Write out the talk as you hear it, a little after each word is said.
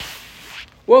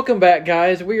Welcome back,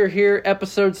 guys. We are here,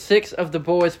 episode 6 of the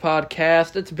Boys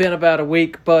Podcast. It's been about a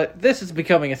week, but this is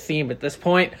becoming a theme at this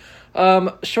point.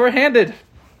 Short-handed.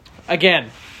 Again.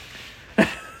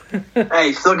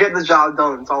 Hey, still getting the job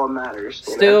done. That's all that matters.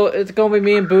 It's going to be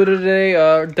me and Buddha today.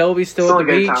 Delby's still at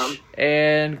the beach. Time.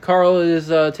 And Carl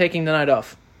is taking the night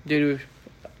off due to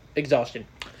exhaustion.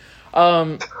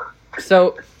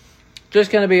 So, just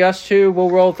going to be us two. We'll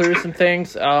roll through some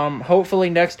things. Hopefully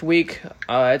next week,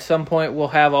 at some point, we'll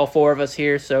have all 4 of us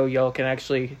here, so y'all can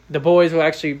the boys will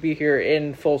actually be here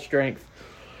in full strength.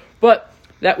 But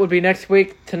that would be next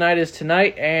week. Tonight is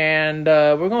tonight, and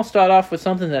we're going to start off with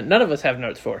something that none of us have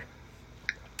notes for.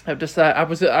 I've decided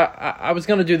I was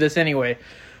going to do this anyway,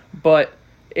 but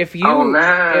if you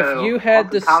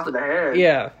had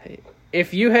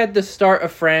if you had to start a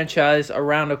franchise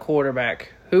around a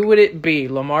quarterback, who would it be,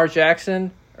 Lamar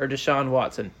Jackson or Deshaun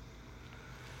Watson?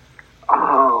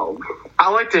 Oh, I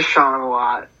like Deshaun a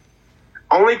lot.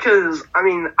 Only because,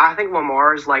 I think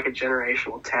Lamar is like a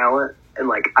generational talent, and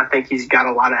I think he's got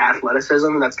a lot of athleticism,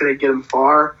 and that's going to get him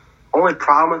far. Only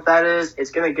problem with that is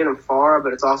it's going to get him far,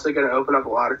 but it's also going to open up a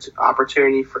lot of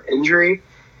opportunity for injury.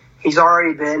 He's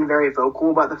already been very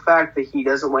vocal about the fact that he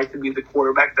doesn't like to be the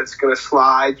quarterback that's going to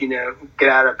slide, get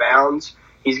out of bounds.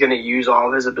 He's going to use all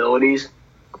of his abilities.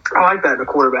 I like that in a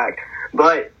quarterback,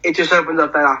 but it just opens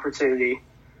up that opportunity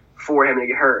for him to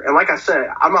get hurt. And like I said,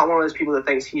 I'm not one of those people that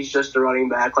thinks he's just a running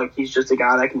back, like he's just a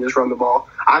guy that can just run the ball.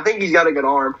 I think he's got a good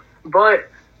arm, but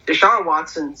Deshaun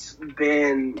Watson's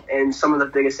been in some of the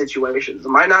biggest situations. It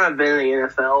might not have been in the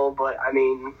NFL, but,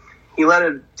 he led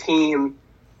a team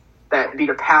that beat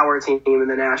a power team in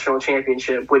the national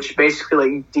championship, which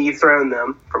basically dethroned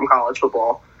them from college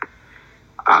football.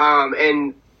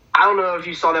 And I don't know if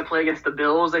you saw that play against the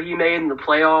Bills that he made in the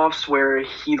playoffs where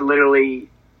he literally,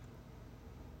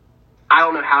 I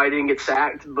don't know how he didn't get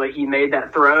sacked, but he made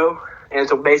that throw and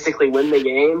to basically win the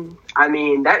game.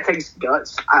 That takes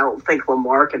guts. I don't think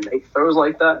Lamar can make throws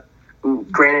like that.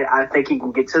 Granted, I think he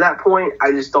can get to that point.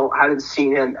 I just haven't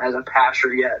seen him as a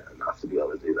passer yet enough to be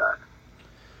able to do that.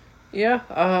 Yeah,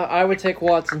 I would take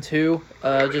Watson too,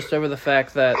 just over the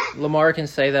fact that Lamar can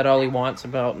say that all he wants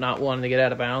about not wanting to get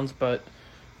out of bounds,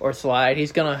 or slide.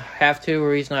 He's going to have to,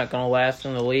 or he's not going to last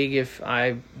in the league if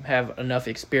I have enough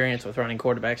experience with running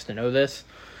quarterbacks to know this.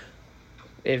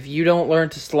 If you don't learn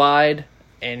to slide,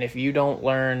 and if you don't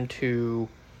learn to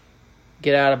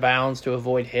get out of bounds to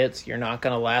avoid hits, you're not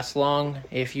going to last long.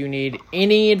 If you need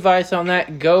any advice on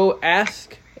that, go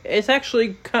ask. It's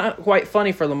actually quite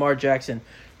funny for Lamar Jackson,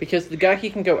 because the guy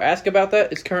he can go ask about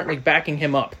that is currently backing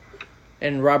him up,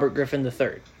 and Robert Griffin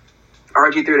III.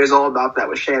 RG3 is all about that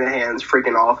with Shanahan's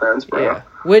freaking offense, bro. Yeah,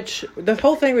 which the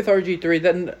whole thing with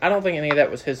RG3, I don't think any of that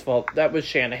was his fault. That was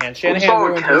Shanahan. Shanahan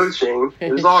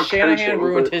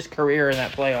ruined his career in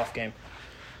that playoff game.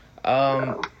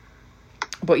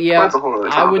 But yeah,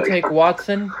 I would take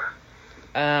Watson.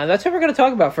 That's what we're going to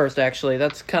talk about first, actually.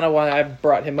 That's kind of why I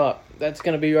brought him up. That's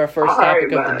going to be our first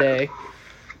topic of the day.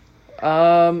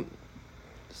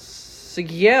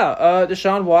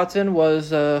 Deshaun Watson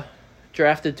was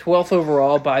drafted 12th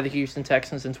overall by the Houston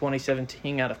Texans in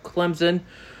 2017 out of Clemson.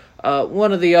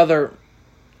 One of the other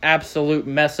absolute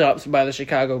mess-ups by the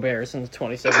Chicago Bears in the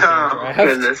 2017 draft.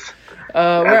 Goodness.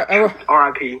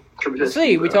 R.I.P.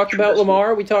 We talked about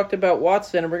Lamar, we talked about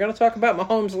Watson, and we're going to talk about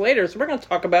Mahomes later, so we're going to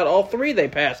talk about all 3 they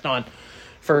passed on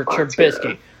for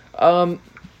Trubisky.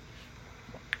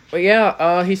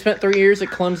 He spent 3 years at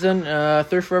Clemson,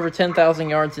 threw for over 10,000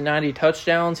 yards and 90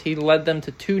 touchdowns. He led them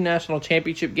to 2 national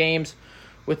championship games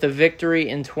with a victory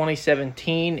in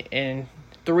 2017. In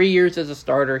 3 years as a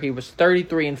starter, he was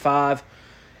 33-5.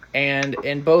 And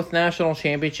in both national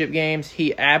championship games,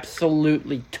 he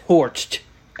absolutely torched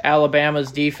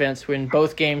Alabama's defense when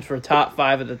both games were top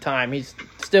 5 at the time. He's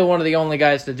still one of the only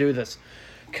guys to do this.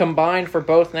 Combined for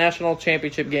both national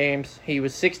championship games, he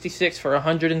was 66 for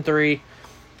 103.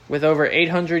 With over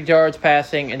 800 yards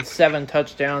passing and 7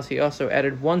 touchdowns. He also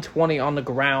added 120 on the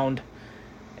ground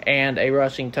and a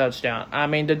rushing touchdown.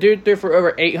 The dude threw for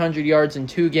over 800 yards in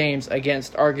 2 games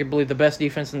against arguably the best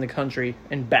defense in the country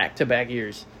in back-to-back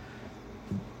years.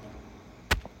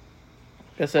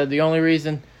 Like I said, the only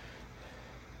reason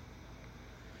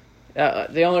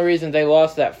they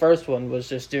lost that first one was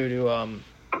just due to,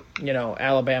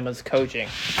 Alabama's coaching.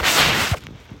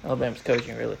 Alabama's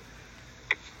coaching, really.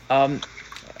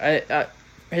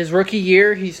 His rookie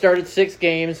year, he started 6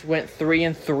 games, went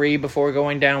 3-3 before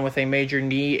going down with a major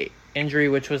knee injury,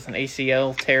 which was an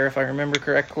ACL tear, if I remember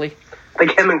correctly. I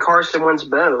think him and Carson Wentz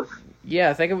both. Yeah,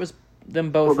 I think it was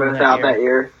them both. That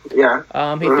year. Yeah.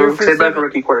 He threw for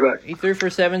rookie quarterback. He threw for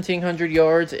 1,700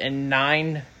 yards and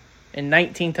 9 and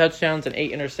 19 touchdowns and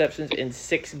 8 interceptions in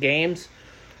 6 games.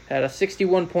 Had a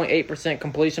 61.8%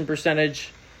 completion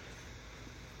percentage.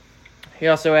 He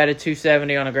also added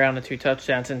 270 on the ground and 2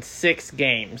 touchdowns in 6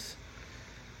 games.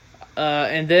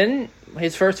 And then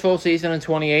his first full season in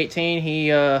 2018, he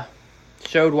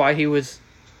showed why he was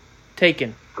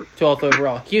taken 12th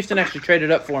overall. Houston actually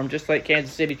traded up for him, just like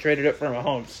Kansas City traded up for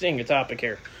Mahomes. Seeing a topic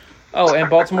here. Oh, and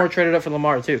Baltimore traded up for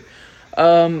Lamar, too.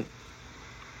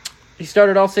 He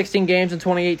started all 16 games in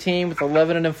 2018 with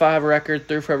 11-5 record,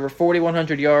 threw for over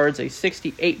 4,100 yards, a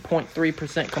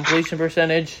 68.3% completion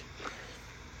percentage,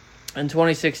 and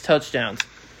 26 touchdowns.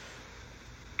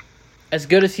 As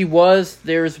good as he was,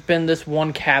 there's been this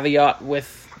one caveat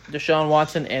with Deshaun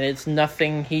Watson, and it's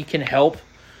nothing he can help.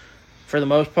 For the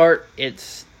most part,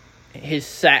 it's his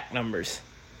sack numbers.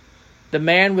 The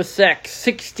man was sacked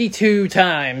 62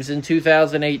 times in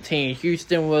 2018.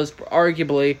 Houston was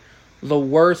arguably the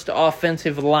worst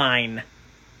offensive line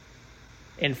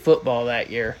in football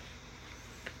that year.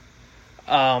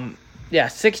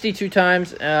 62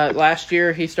 times. Last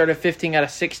year, he started 15 out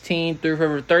of 16, threw for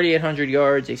over 3,800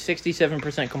 yards, a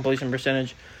 67% completion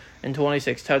percentage, and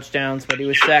 26 touchdowns, but he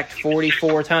was sacked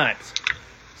 44 times.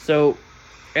 So,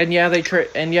 and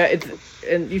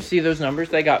you see those numbers,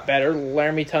 they got better.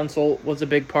 Laramie Tunsil was a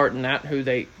big part in that, who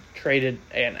they traded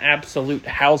an absolute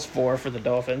house for the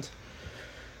Dolphins.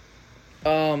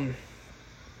 But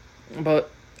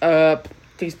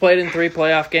he's played in 3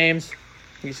 playoff games.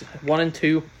 He's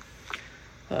 1-2.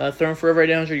 Thrown for over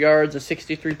 800 yards, a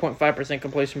 63.5%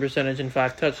 completion percentage, and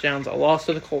 5 touchdowns. A loss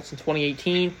to the Colts in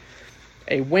 2018.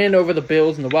 A win over the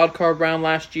Bills in the wild card round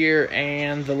last year,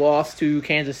 and the loss to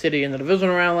Kansas City in the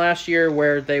divisional round last year,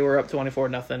 where they were up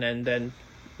 24-0, and then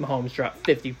Mahomes dropped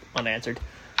 50 unanswered.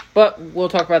 But we'll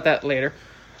talk about that later.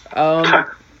 My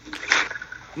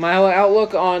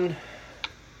outlook on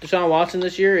Deshaun Watson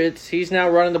this year, he's now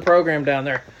running the program down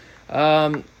there.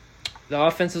 The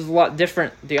offense is a lot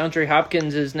different. DeAndre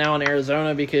Hopkins is now in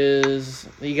Arizona because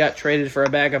he got traded for a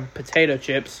bag of potato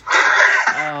chips.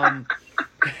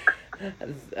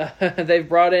 They've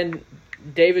brought in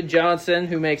David Johnson,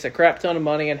 who makes a crap ton of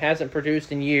money and hasn't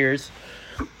produced in years,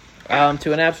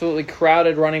 to an absolutely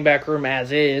crowded running back room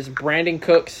as is. Brandon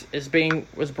Cooks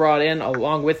was brought in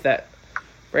along with that.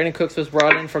 Brandon Cooks was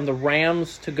brought in from the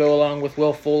Rams to go along with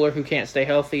Will Fuller, who can't stay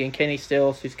healthy, and Kenny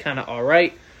Stills, who's kind of all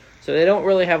right. So they don't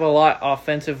really have a lot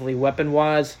offensively,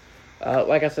 weapon-wise.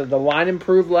 Like I said, the line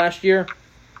improved last year,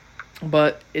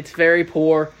 but it's very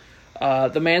poor.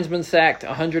 The man's been sacked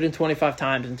 125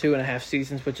 times in 2.5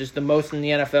 seasons, which is the most in the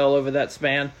NFL over that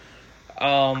span.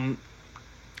 I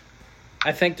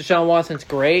think Deshaun Watson's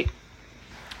great.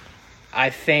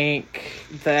 I think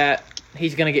that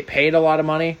he's going to get paid a lot of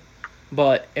money.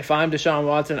 But if I'm Deshaun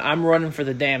Watson, I'm running for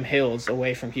the damn hills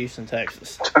away from Houston,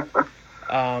 Texas.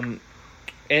 The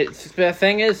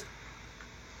thing is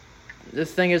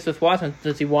with Watson,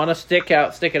 does he want to stick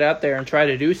it out there and try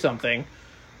to do something?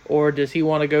 Or does he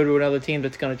want to go to another team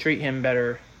that's going to treat him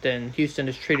better than Houston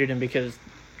has treated him, because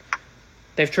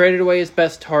they've traded away his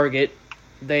best target.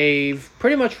 They've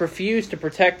pretty much refused to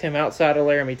protect him outside of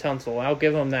Laramie Tunsil. I'll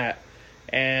give them that.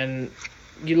 And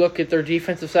you look at their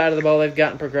defensive side of the ball, they've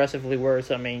gotten progressively worse.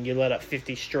 I mean, you let up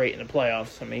 50 straight in the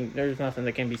playoffs. I mean, there's nothing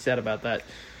that can be said about that.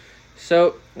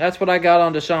 So that's what I got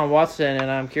on Deshaun Watson,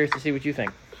 and I'm curious to see what you think.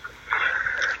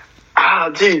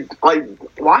 Dude,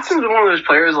 Watson's one of those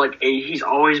players, he's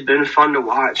always been fun to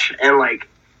watch. And,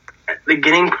 at the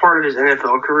beginning part of his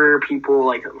NFL career, a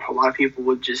lot of people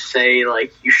would just say,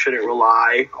 you shouldn't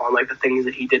rely on, the things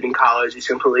that he did in college. It's a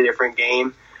completely different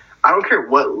game. I don't care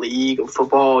what league of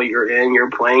football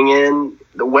you're playing in.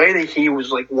 The way that he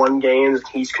was, won games,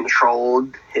 he's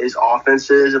controlled his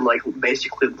offenses and,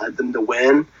 basically led them to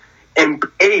win. In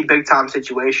any big-time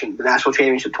situation, the national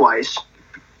championship twice,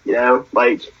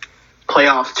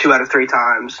 playoffs 2 out of 3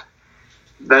 times.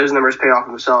 Those numbers pay off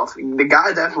himself. The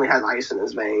guy definitely has ice in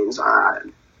his veins.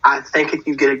 I think if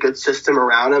you get a good system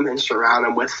around him and surround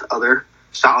him with other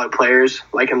solid players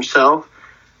like himself,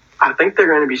 I think they're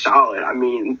going to be solid. I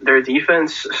mean, their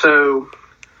defense, so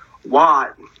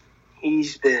Watt,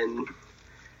 he's been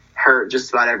hurt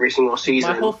just about every single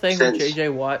season. My whole thing with J.J.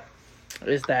 Watt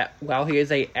is that while he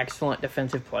is an excellent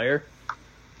defensive player,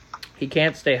 he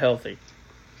can't stay healthy.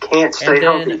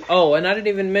 Healthy. Oh, and I didn't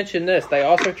even mention this. They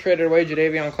also traded away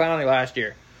Jadeveon Clowney last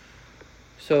year.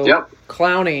 So, yep.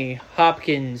 Clowney,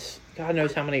 Hopkins, God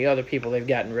knows how many other people they've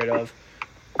gotten rid of.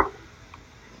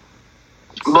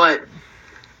 But,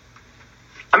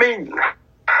 I mean,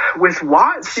 with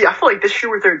Watt, I feel like this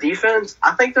year with their defense,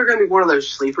 I think they're going to be one of those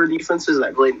sleeper defenses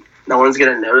that really no one's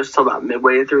going to notice till about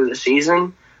midway through the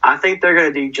season. I think they're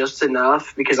going to do just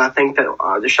enough because I think that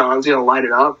Deshaun's going to light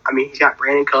it up. I mean, he's got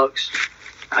Brandon Cooks.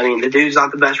 I mean, the dude's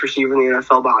not the best receiver in the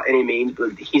NFL by any means,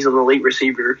 but he's an elite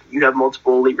receiver. You have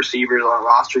multiple elite receivers on a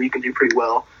roster, you can do pretty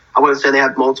well. I wouldn't say they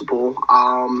have multiple.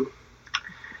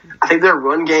 I think their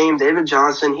run game, David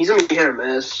Johnson, he's going to be hit or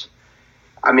miss.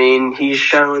 I mean, he's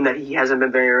shown that he hasn't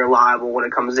been very reliable when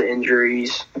it comes to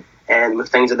injuries and with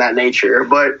things of that nature.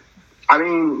 But, I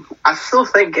mean, I still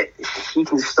think he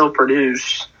can still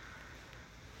produce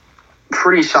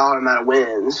pretty solid amount of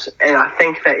wins. And I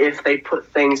think that if they put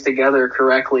things together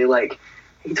correctly, like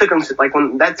he took them, like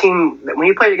when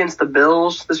he played against the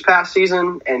Bills this past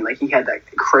season and like he had that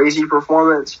crazy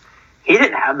performance, he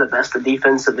didn't have the best of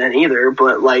defensive end either,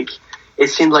 but like it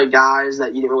seemed like guys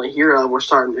that you didn't really hear of were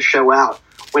starting to show out.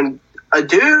 When a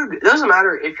dude, it doesn't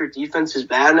matter if your defense is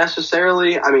bad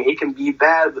necessarily. I mean, it can be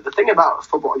bad, but the thing about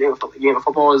a game of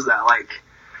football is that like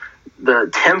the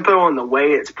tempo and the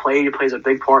way it's played plays a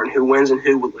big part in who wins and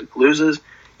who loses.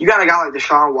 You got a guy like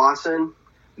Deshaun Watson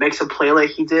makes a play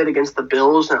like he did against the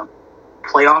Bills in a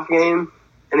playoff game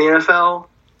in the NFL,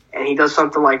 and he does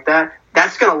something like that.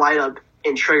 That's going to light up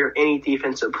and trigger any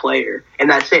defensive player, and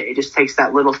that's it. It just takes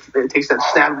that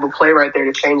snap of a play right there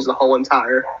to change the whole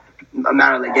entire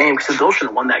amount of the game, because the Bills should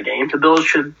have won that game. The Bills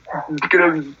should beat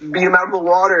them out of the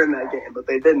water in that game, but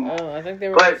they didn't. Oh, I think they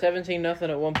were 17-0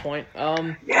 at one point.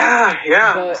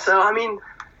 Yeah. So I mean,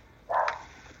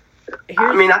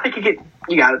 I think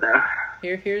you got it there.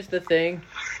 Here's the thing.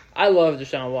 I love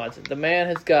Deshaun Watson. The man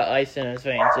has got ice in his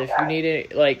veins. If you need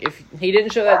it, like if he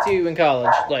didn't show that to you in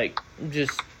college, like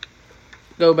just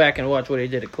go back and watch what he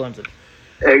did at Clemson.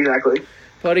 Exactly.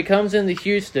 But he comes into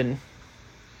Houston,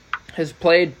 has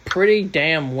played pretty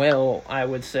damn well, I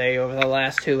would say, over the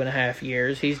last 2.5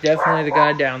 years. He's definitely the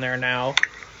guy down there now.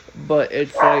 But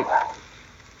it's like,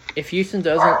 if Houston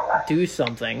doesn't do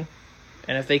something,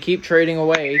 and if they keep trading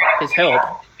away his help,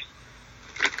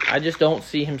 I just don't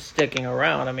see him sticking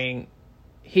around. I mean,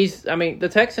 the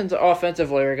Texans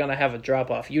offensively are going to have a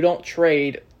drop-off. You don't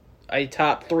trade a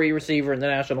top 3 receiver in the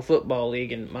National Football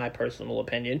League, in my personal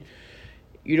opinion.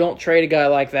 You don't trade a guy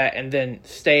like that and then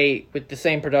stay with the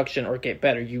same production or get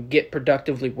better. You get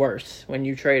productively worse when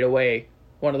you trade away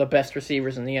one of the best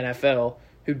receivers in the NFL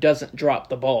who doesn't drop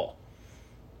the ball.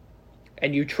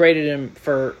 And you traded him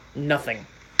for nothing.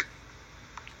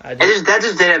 That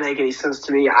just didn't make any sense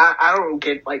to me. I don't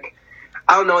get, like,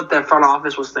 I don't know what the front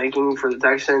office was thinking for the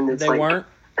Texans. They weren't?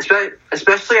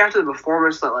 Especially after the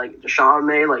performance that, like, Deshaun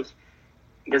made, like,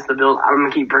 against the Bills. I'm going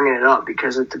to keep bringing it up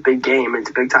because it's a big game. It's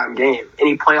a big-time game.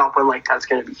 Any playoff win like that's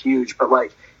going to be huge. But,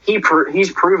 like,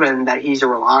 he's proven that he's a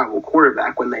reliable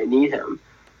quarterback when they need him.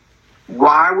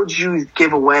 Why would you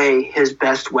give away his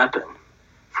best weapon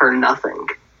for nothing?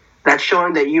 That's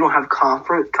showing that you don't have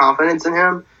confidence in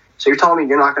him. So you're telling me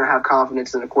you're not going to have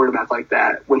confidence in a quarterback like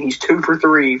that when he's 2 for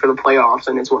 3 for the playoffs,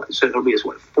 and so it'll be his,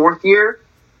 4th year?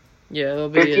 Yeah, it'll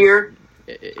be 5th year?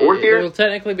 4th year? It'll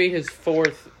technically be his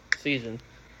 4th season.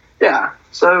 Yeah.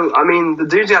 So, I mean, the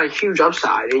dude's got a huge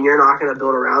upside, and you're not going to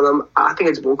build around him. I think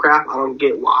it's bullcrap. I don't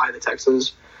get why the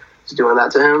Texans is doing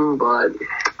that to him, but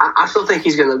I still think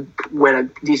he's going to win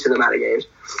a decent amount of games.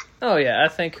 Oh, yeah. I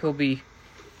think he'll be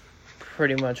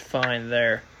pretty much fine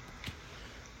there.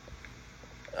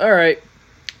 All right.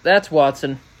 That's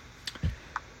Watson.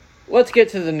 Let's get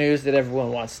to the news that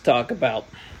everyone wants to talk about.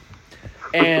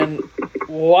 And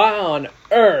why on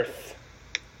earth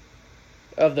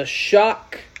of the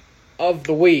shock of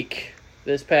the week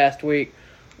this past week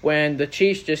when the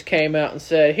Chiefs just came out and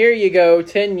said, here you go,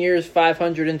 10 years,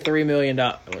 $503 million.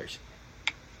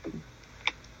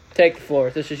 Take the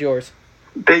floor. This is yours.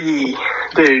 Biggie,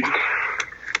 dude,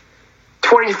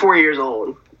 24 years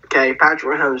old. Okay,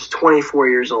 Patrick Mahomes, 24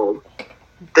 years old.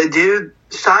 The dude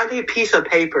signed a piece of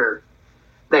paper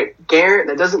that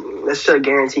doesn't necessarily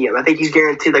guarantee him. I think he's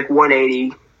guaranteed like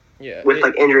 180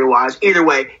 with injury-wise. Either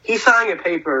way, he's signing a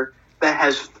paper that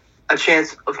has a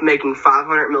chance of making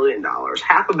 $500 million,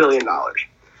 $500 million.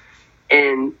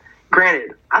 And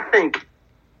granted, I think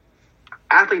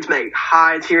athletes make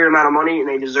high-tier amount of money, and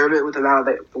they deserve it with the amount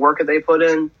of the work that they put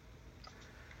in.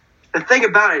 The thing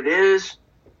about it is,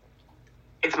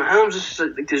 if Mahomes is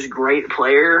like this great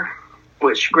player,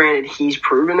 which granted he's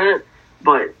proven it,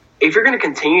 but if you're going to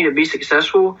continue to be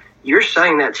successful, you're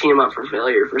setting that team up for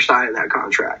failure for signing that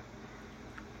contract.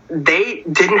 They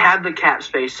didn't have the cap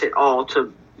space at all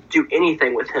to do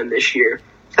anything with him this year.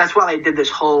 That's why they did this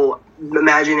whole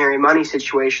imaginary money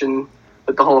situation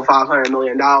with the whole $500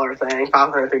 million thing,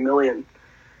 $503 million.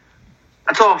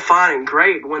 That's all fine and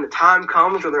great, but when the time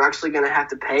comes where they're actually going to have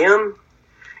to pay him,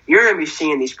 you're going to be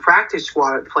seeing these practice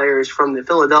squad players from the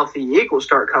Philadelphia Eagles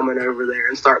start coming over there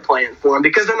and start playing for him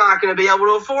because they're not going to be able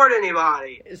to afford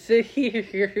anybody. See,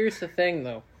 here's the thing,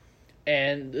 though,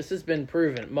 and this has been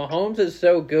proven. Mahomes is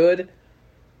so good.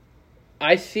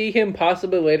 I see him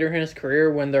possibly later in his career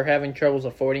when they're having troubles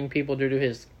affording people due to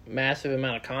his massive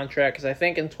amount of contract. Because I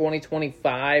think in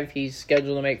 2025 he's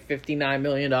scheduled to make $59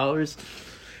 million.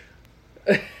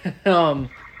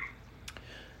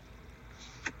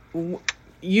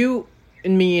 You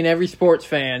and me and every sports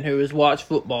fan who has watched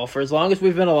football for as long as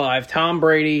we've been alive, Tom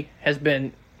Brady has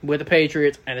been with the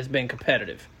Patriots and has been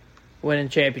competitive, winning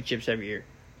championships every year.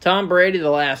 Tom Brady, the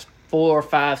last 4,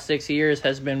 5, 6 years,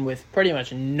 has been with pretty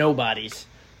much nobody's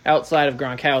outside of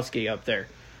Gronkowski up there.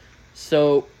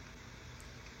 So,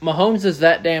 Mahomes is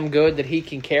that damn good that he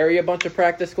can carry a bunch of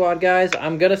practice squad guys.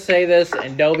 I'm going to say this,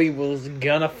 and Delby was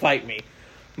going to fight me.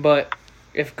 But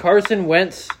if Carson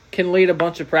Wentz can lead a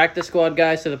bunch of practice squad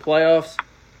guys to the playoffs,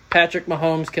 Patrick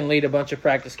Mahomes can lead a bunch of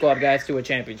practice squad guys to a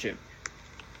championship.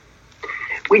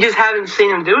 We just haven't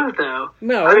seen him do it, though.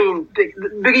 No. I mean,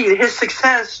 Biggie, his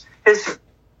successes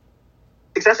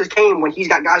came when he's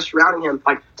got guys surrounding him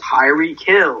like Tyreek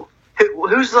Hill.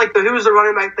 Who's the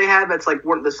running back they have that's like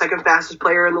the second fastest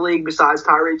player in the league besides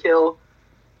Tyreek Hill?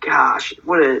 Gosh,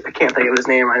 I can't think of his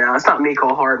name right now. It's not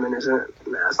Mecole Hardman, is it?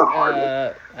 No, it's not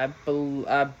Hardman.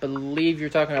 I believe you're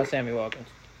talking about Sammy Watkins.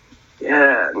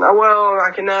 Yeah. No, well, I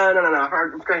can no.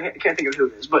 I can't think of who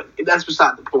it is, but that's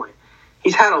beside the point.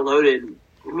 He's had a loaded.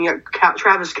 You got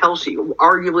Travis Kelce,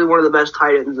 arguably one of the best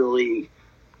tight ends in the league,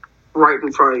 right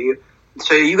in front of you.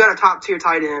 So you got a top tier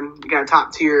tight end. You got a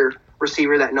top tier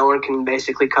receiver that no one can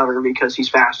basically cover because he's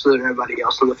faster than everybody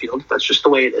else on the field. That's just the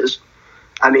way it is.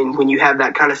 I mean, when you have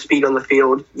that kind of speed on the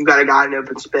field, you got a guy in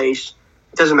open space.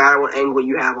 It doesn't matter what angle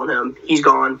you have on him. He's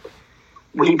gone.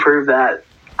 He proved that.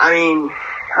 I mean,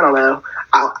 I don't know.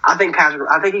 I think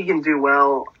he can do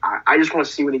well. I just want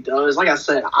to see what he does. Like I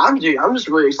said, I'm just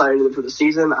really excited for the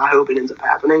season. I hope it ends up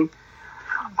happening.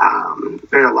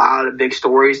 There's a lot of big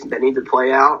stories that need to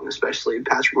play out, especially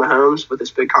Patrick Mahomes with this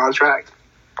big contract.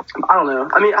 I don't know.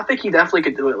 I mean, I think he definitely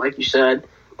could do it, like you said.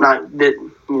 Not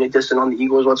distant on the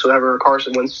Eagles whatsoever or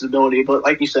Carson Wentz's ability, but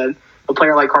like you said, a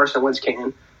player like Carson Wentz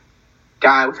can.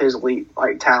 Guy with his elite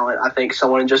talent, I think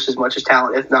someone just as much as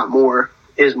talent, if not more,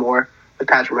 is more. With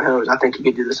Patrick Mahomes, I think he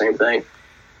could do the same thing.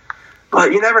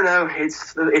 But you never know.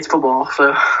 It's football,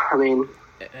 so I mean,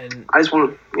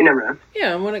 you never know.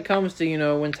 Yeah, and when it comes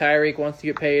to when Tyreek wants to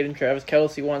get paid and Travis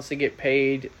Kelce wants to get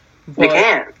paid, they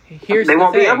can't. They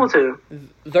won't be able to.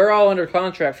 They're all under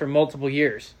contract for multiple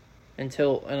years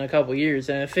until in a couple years,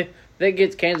 and if that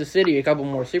gets Kansas City a couple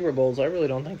more Super Bowls, I really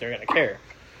don't think they're going to care.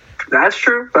 That's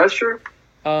true.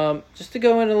 Just to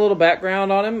go into a little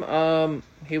background on him,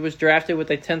 he was drafted with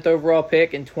a 10th overall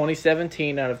pick in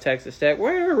 2017 out of Texas Tech.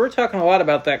 We're talking a lot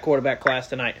about that quarterback class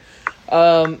tonight.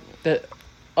 Also,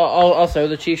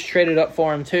 the Chiefs traded up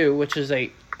for him too, which is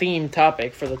a theme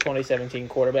topic for the 2017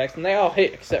 quarterbacks, and they all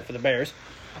hit except for the Bears.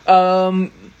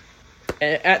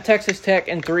 At Texas Tech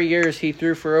in 3 years, he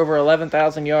threw for over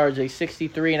 11,000 yards, a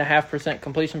 63.5%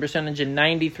 completion percentage, and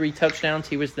 93 touchdowns.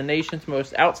 He was the nation's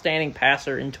most outstanding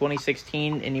passer in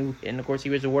 2016, and of course,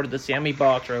 he was awarded the Sammy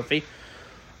Baugh Trophy.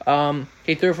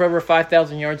 He threw for over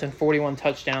 5,000 yards and 41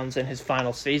 touchdowns in his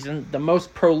final season. The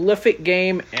most prolific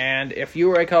game, and if you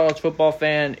were a college football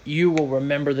fan, you will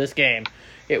remember this game.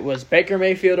 It was Baker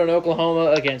Mayfield in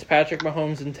Oklahoma against Patrick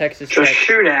Mahomes in Texas Tech. Just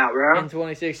shootout, bro. In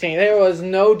 2016. There was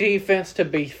no defense to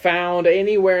be found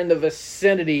anywhere in the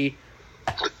vicinity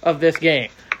of this game.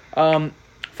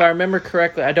 If I remember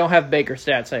correctly, I don't have Baker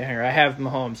stats right here. I have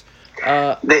Mahomes.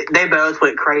 They both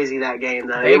went crazy that game,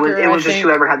 though. Baker, it was just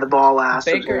whoever had the ball last.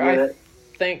 Baker, I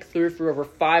think, threw for over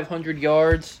 500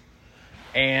 yards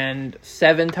and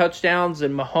 7 touchdowns.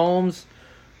 And Mahomes,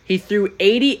 he threw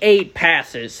 88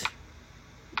 passes.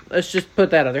 Let's just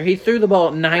put that out there. He threw the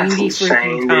ball 90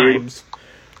 freaking times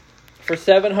for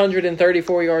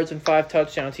 734 yards and 5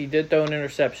 touchdowns. He did throw an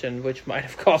interception, which might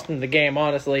have cost him the game,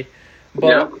 honestly.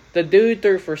 But the dude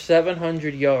threw for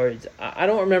 700 yards. I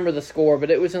don't remember the score, but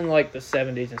it was in like the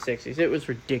 70s and 60s. It was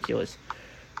ridiculous.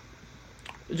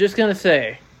 Just going to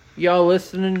say, y'all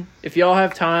listening, if y'all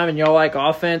have time and y'all like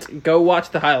offense, go watch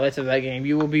the highlights of that game.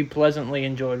 You will be pleasantly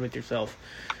enjoyed with yourself.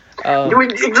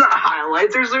 It's not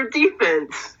highlights. There's their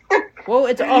defense. Well,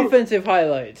 it's offensive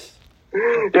highlights.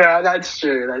 Yeah, that's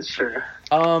true.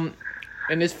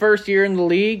 In his first year in the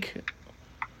league,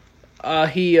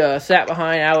 he sat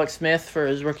behind Alex Smith for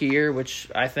his rookie year, which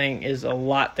I think is a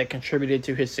lot that contributed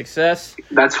to his success.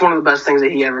 That's one of the best things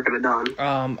that he ever could have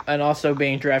done. And also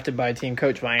being drafted by a team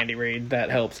coached by Andy Reid, that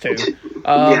helps too.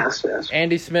 Yes.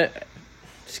 Andy Smith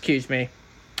excuse me,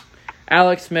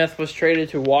 Alex Smith was traded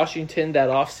to Washington that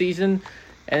offseason,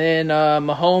 and then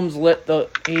Mahomes lit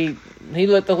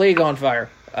the league on fire.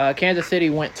 Kansas City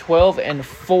went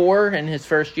 12-4 in his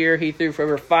first year. He threw for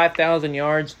over 5,000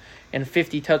 yards and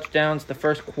 50 touchdowns, the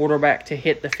first quarterback to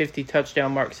hit the 50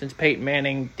 touchdown mark since Peyton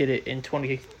Manning did it in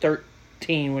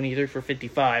 2013 when he threw for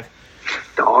 55.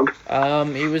 Dog.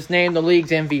 He was named the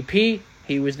league's MVP.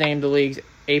 He was named the league's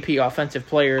AP Offensive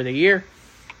Player of the Year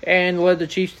and led the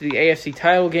Chiefs to the AFC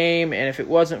title game. And if it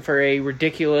wasn't for a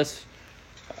ridiculous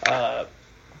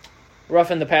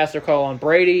roughing the passer call on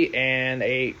Brady and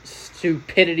a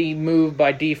stupidity move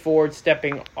by Dee Ford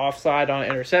stepping offside on an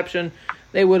interception,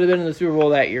 they would have been in the Super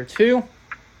Bowl that year too.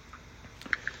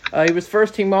 He was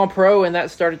first team All-Pro, and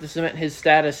that started to cement his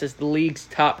status as the league's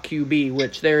top QB,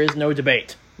 which there is no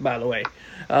debate, by the way.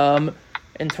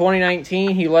 In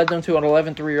 2019, he led them to an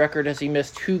 11-3 record as he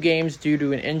missed 2 games due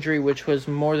to an injury, which was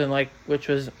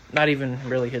not even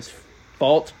really his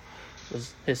fault. It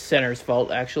was his center's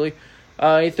fault, actually.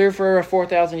 He threw for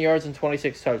 4,000 yards and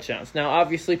 26 touchdowns. Now,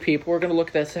 obviously, people are going to look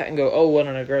at that stat and go, oh, what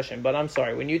an aggression. But I'm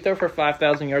sorry. When you throw for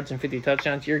 5,000 yards and 50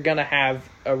 touchdowns, you're going to have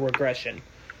a regression.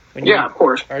 Of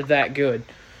course. Are that good.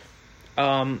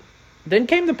 Then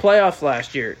came the playoffs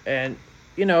last year. And,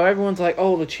 everyone's like,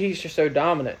 oh, the Chiefs are so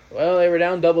dominant. Well, they were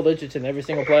down double digits in every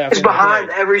single playoff. It's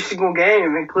behind every single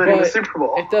game, including the Super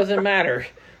Bowl. It doesn't matter.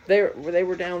 They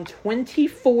were down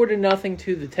 24-0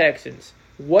 to the Texans.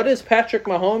 What does Patrick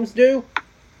Mahomes do?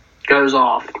 Goes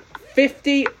off.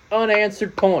 50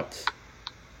 unanswered points.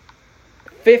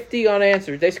 50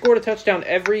 unanswered. They scored a touchdown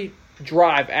every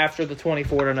drive after the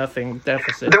 24-0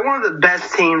 deficit. They're one of the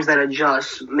best teams that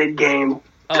adjust mid-game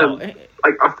to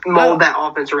mold that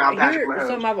offense around Patrick Mahomes.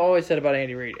 Something I've always said about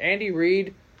Andy Reid. Andy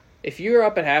Reid, if you're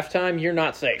up at halftime, you're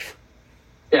not safe.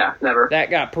 Yeah, never.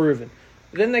 That got proven.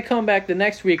 Then they come back the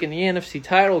next week in the NFC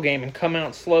title game and come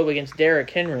out slow against Derrick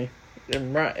Henry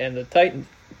and the Titans.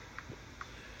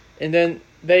 And then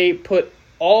they put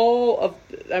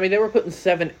they were putting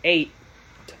 7, 8,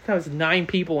 sometimes 9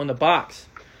 people in the box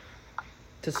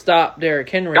to stop Derrick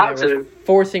Henry. They were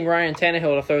forcing Ryan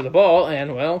Tannehill to throw the ball,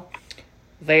 and, well,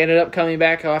 they ended up coming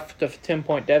back off the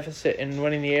 10-point deficit and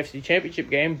winning the AFC Championship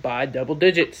game by double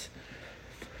digits.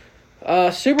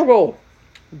 Super Bowl.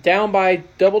 Down by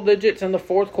double digits in the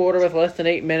fourth quarter with less than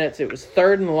 8 minutes. It was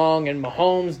 3rd and long, and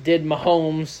Mahomes did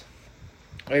Mahomes.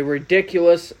 A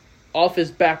ridiculous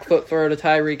off-his-back foot throw to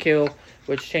Tyreek Hill,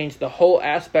 which changed the whole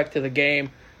aspect of the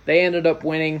game. They ended up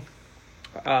winning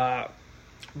by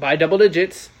double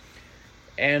digits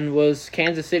and was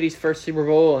Kansas City's first Super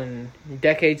Bowl in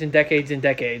decades and decades and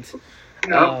decades.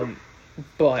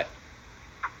 But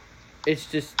it's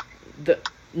just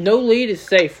no lead is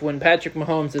safe when Patrick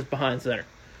Mahomes is behind center.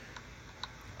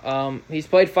 He's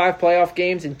played 5 playoff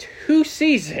games in 2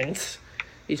 seasons.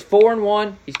 He's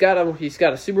 4-1. He's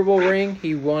got a Super Bowl ring.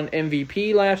 He won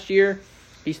MVP last year.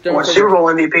 He's thrown Super Bowl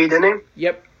MVP, didn't he?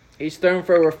 Yep. He's thrown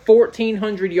for over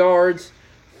 1,400 yards,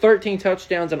 13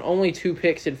 touchdowns, and only 2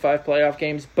 picks in 5 playoff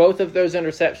games. Both of those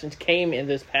interceptions came in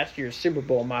this past year's Super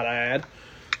Bowl, might I add.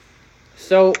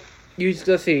 So,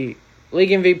 let's see.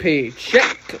 League MVP,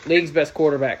 check. League's best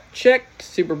quarterback, check.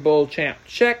 Super Bowl champ,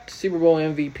 check. Super Bowl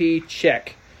MVP,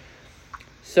 check.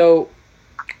 So,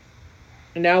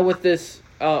 now with this,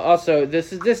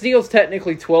 this deal's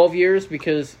technically 12 years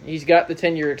because he's got the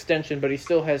 10-year extension, but he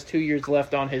still has 2 years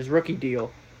left on his rookie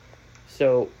deal.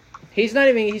 So, he's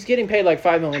getting paid like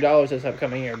 $5 million this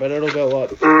upcoming year, but it'll go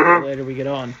up the later we get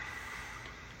on.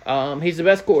 He's the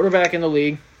best quarterback in the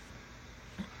league.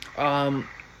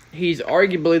 He's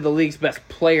arguably the league's best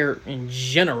player in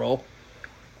general.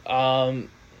 I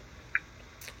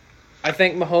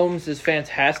think Mahomes is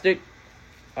fantastic.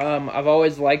 I've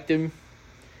always liked him.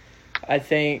 I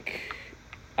didn't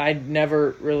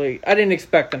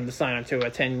expect him to sign him to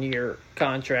a 10-year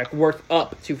contract worth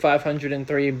up to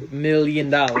 $503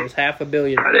 million, $500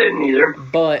 million. I didn't either.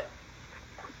 But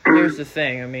here's the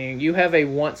thing. I mean, you have a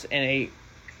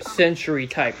once-in-a-century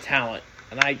type talent.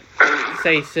 And I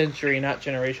say century, not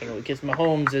generational, because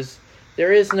Mahomes is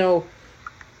the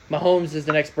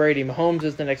next Brady. Mahomes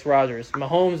is the next Rodgers.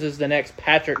 Mahomes is the next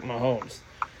Patrick Mahomes.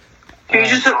 He's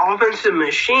just an offensive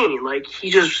machine. Like,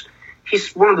 he's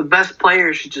one of the best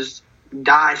players to just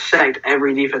dissect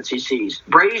every defense he sees.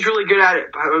 Brady's really good at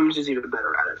it. Mahomes is even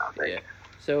better at it, I think. Yeah.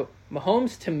 So,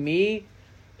 Mahomes, to me,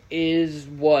 is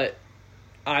what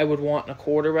I would want in a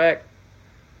quarterback.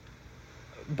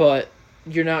 But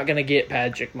you're not going to get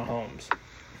Patrick Mahomes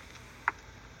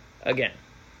again.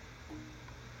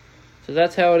 So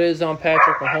that's how it is on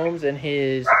Patrick Mahomes and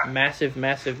his massive,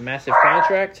 massive, massive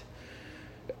contract.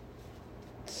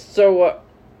 So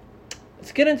it's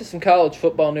let's get into some college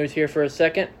football news here for a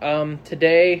second.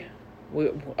 Today, we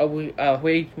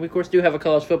of course do have a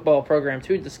college football program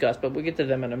to discuss, but we'll get to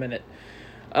them in a minute.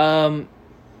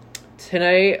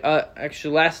 Today,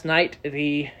 actually last night,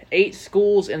 the 8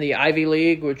 schools in the Ivy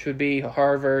League, which would be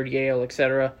Harvard, Yale,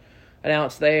 etc.,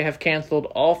 announced they have canceled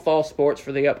all fall sports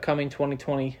for the upcoming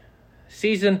 2020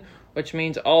 season, which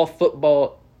means all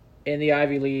football in the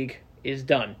Ivy League is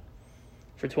done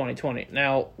for 2020.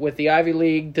 Now, with the Ivy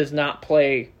League does not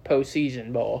play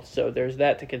postseason ball, so there's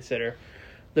that to consider.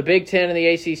 The Big Ten and the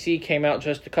ACC came out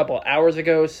just a couple hours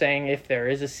ago saying if there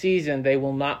is a season, they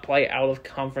will not play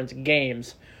out-of-conference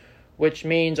games, which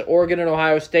means Oregon and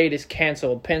Ohio State is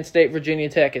canceled. Penn State, Virginia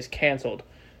Tech is canceled.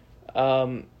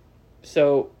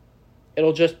 So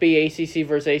it'll just be ACC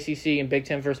versus ACC and Big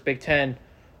Ten versus Big Ten.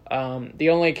 The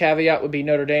only caveat would be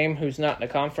Notre Dame, who's not in a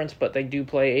conference, but they do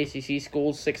play ACC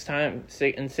schools 6 times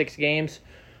in 6 games.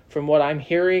 From what I'm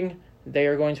hearing, they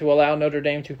are going to allow Notre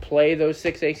Dame to play those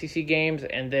 6 ACC games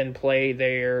and then play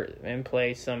their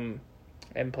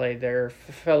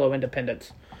fellow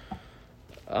independents.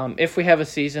 If we have a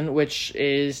season, which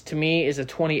is to me is a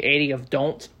 2080 of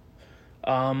don't,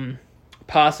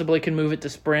 possibly can move it to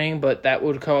spring, but that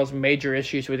would cause major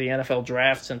issues with the NFL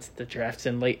draft since the draft's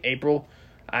in late April.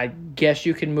 I guess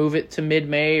you can move it to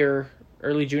mid-May or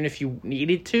early June if you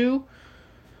needed to.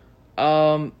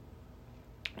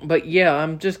 But yeah,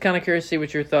 I'm just kind of curious to see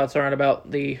what your thoughts are about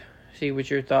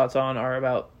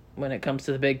when it comes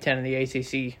to the Big Ten and the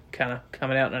ACC kind of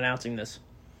coming out and announcing this.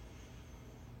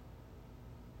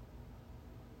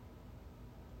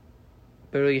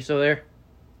 But are you still there?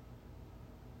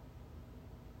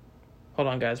 Hold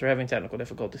on, guys. We're having technical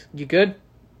difficulties. You good?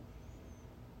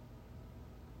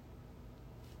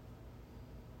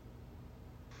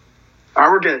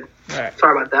 We're good. All right.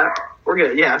 Sorry about that. We're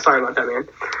good. Yeah, sorry about that, man.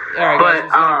 All right, guys.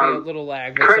 There's going to be a little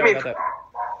lag. But sorry about that.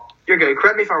 You're good.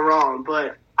 Correct me if I'm wrong,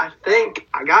 but I think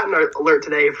I got an alert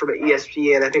today from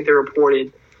ESPN. I think they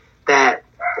reported that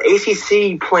the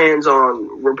ACC plans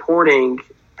on reporting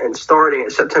and starting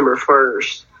at September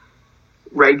 1st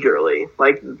regularly.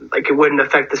 Like it wouldn't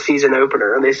affect the season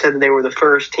opener. And they said that they were the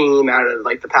first team out of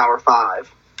the Power 5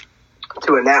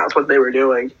 to announce what they were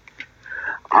doing.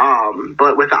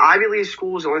 But with the Ivy League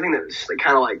schools, the only thing that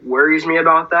kind of worries me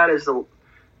about that is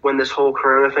when this whole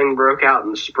Corona thing broke out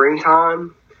in the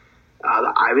springtime,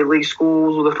 the Ivy League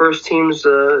schools were the first teams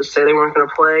to say they weren't going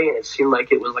to play, and it seemed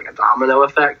like it was like a domino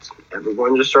effect.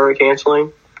 Everyone just started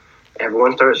canceling.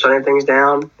 Everyone started shutting things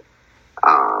down.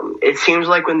 It seems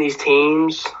like when these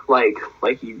teams, like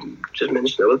you just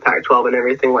mentioned with Pac-12 and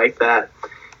everything like that,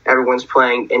 everyone's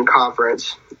playing in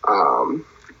conference.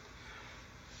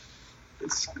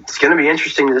 It's going to be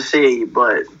interesting to see,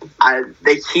 but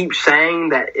they keep saying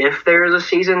that if there's a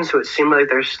season, so it seems like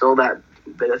there's still that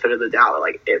benefit of the doubt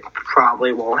that it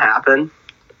probably won't happen,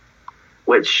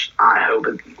 which I hope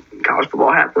college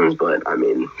football happens, but I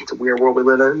mean, it's a weird world we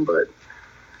live in, but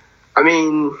I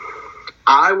mean,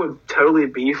 I would totally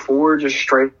be for just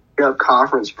straight up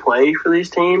conference play for these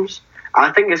teams.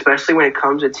 I think especially when it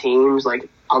comes to teams, I'll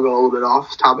go a little bit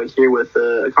off topic here with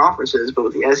the conferences, but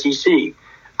with the SEC,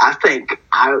 I think,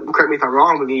 correct me if I'm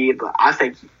wrong with you, but I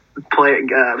think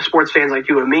sports fans like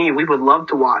you and me, we would love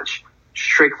to watch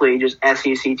strictly just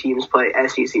SEC teams play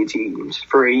SEC teams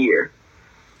for a year.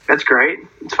 That's great.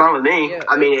 It's fine with me. Yeah,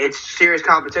 I mean, it's serious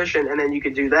competition, and then you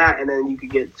could do that, and then you could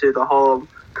get to the whole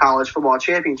college football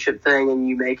championship thing, and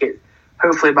you make it,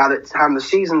 hopefully by the time the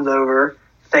season's over,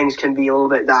 things can be a little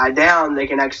bit died down. They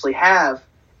can actually have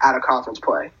out-of-conference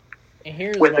play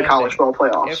with the college football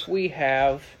playoffs. If we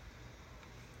have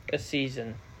a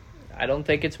season, I don't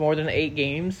think it's more than 8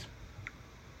 games.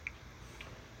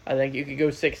 I think you could go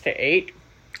 6 to 8.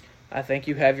 I think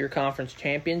you have your conference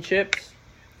championships,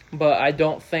 but I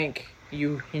don't think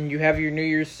you have your New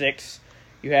Year's 6.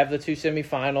 You have the 2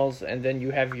 semifinals, and then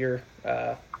you have your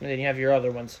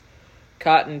other ones.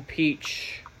 Cotton,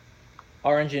 Peach,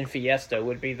 Orange, and Fiesta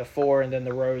would be the 4, and then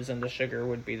the Rose and the Sugar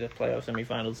would be the playoff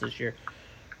semifinals this year.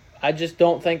 I just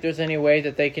don't think there's any way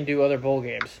that they can do other bowl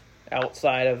games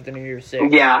outside of the New Year's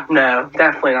 6. Yeah, no,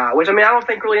 definitely not. Which, I mean, I don't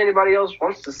think really anybody else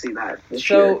wants to see that this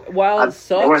year. So, while it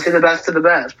sucks... I want to see the best of the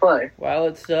best play. While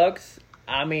it sucks,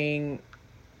 I mean,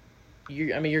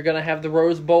 you're going to have the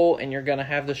Rose Bowl, and you're going to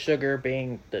have the Sugar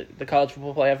being the College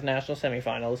Football Playoff National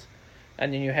Semifinals.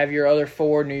 And then you have your other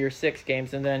 4 New Year's 6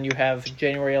 games, and then you have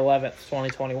January 11th,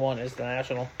 2021 is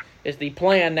the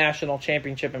planned national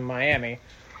championship in Miami.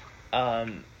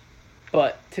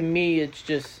 But to me, it's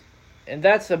just... And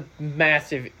that's a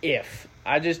massive if.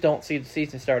 I just don't see the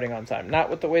season starting on time.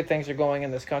 Not with the way things are going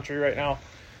in this country right now.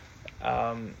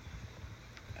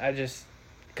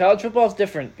 college football is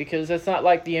different because it's not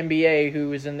like the NBA,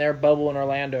 who is in their bubble in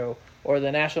Orlando, or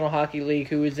the National Hockey League,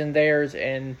 who is in theirs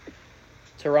in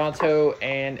Toronto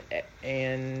and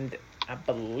I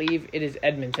believe it is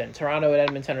Edmonton. Toronto and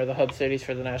Edmonton are the hub cities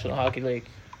for the National Hockey League.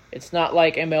 It's not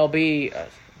like MLB,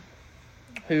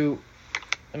 who,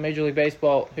 Major League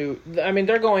Baseball, who, I mean,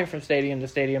 they're going from stadium to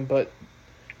stadium, but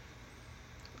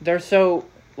they're so,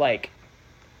 like,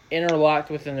 interlocked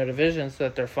within their divisions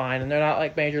that they're fine, and they're not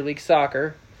like Major League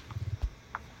Soccer,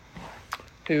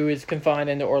 who is confined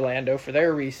into Orlando for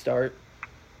their restart.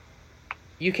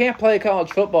 You can't play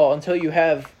college football until you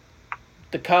have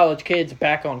the college kids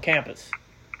back on campus.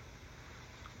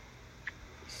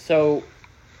 So,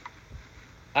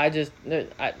 unless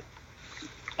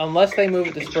they move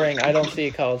it to spring, I don't see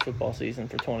a college football season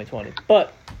for 2020.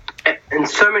 But, and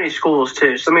so many schools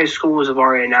too. So many schools have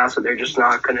already announced that they're just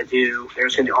not going to do. They're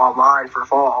just going to do online for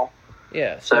fall.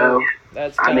 Yeah. So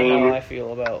that's kind of how I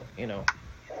feel about,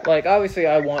 like, obviously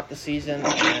I want the season,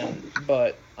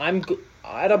 but I'm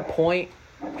at a point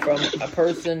from a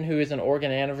person who is an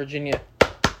Oregon and a Virginia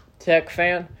Tech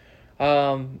fan.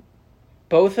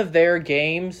 Both of their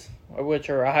games, which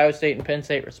are Ohio State and Penn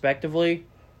State respectively,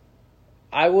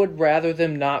 I would rather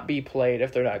them not be played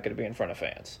if they're not going to be in front of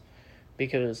fans.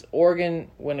 Because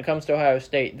Oregon, when it comes to Ohio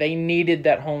State, they needed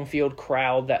that home field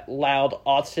crowd, that loud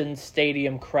Autzen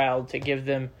Stadium crowd to give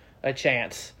them a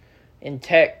chance. And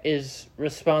Tech is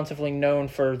responsibly known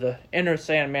for the Inner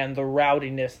Sandman, the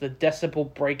rowdiness, the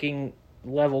decibel-breaking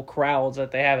level crowds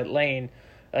that they have at Lane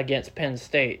against Penn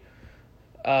State.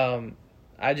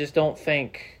 I just don't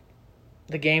think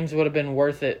the games would have been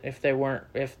worth it if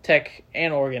Tech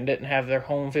and Oregon didn't have their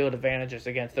home field advantages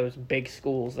against those big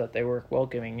schools that they were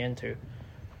welcoming into.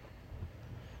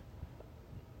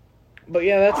 But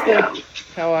yeah, that's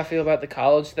how I feel about the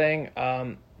college thing.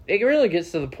 It really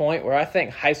gets to the point where I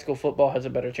think high school football has a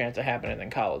better chance of happening than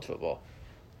college football,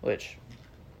 which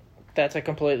that's a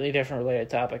completely different related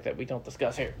topic that we don't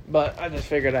discuss here. But I just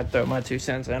figured I'd throw my 2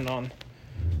 cents in on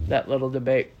that little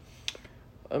debate.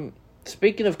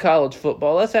 Speaking of college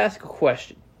football, let's ask a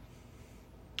question.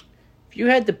 If you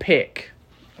had to pick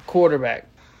a quarterback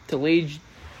to lead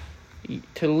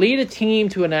a team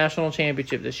to a national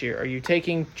championship this year, are you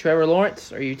taking Trevor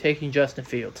Lawrence or are you taking Justin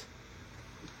Fields?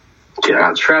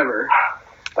 Yeah, Trevor.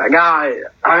 That guy,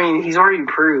 I mean, he's already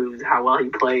proved how well he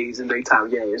plays in big-time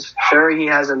games. Sure, he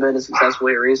hasn't been as successful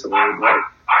here recently, but,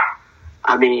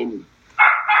 I mean,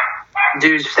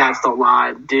 dude's stats don't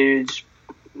lie. Dude's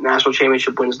national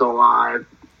championship wins don't lie.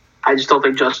 I just don't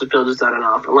think Justin Fields has done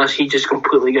enough, unless he just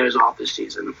completely goes off this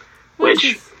season, which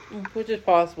is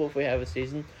possible if we have a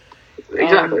season.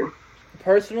 Exactly.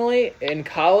 Personally, in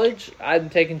college, I'm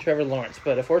taking Trevor Lawrence,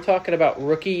 but if we're talking about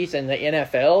rookies in the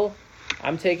NFL,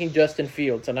 I'm taking Justin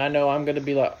Fields, and I know I'm going to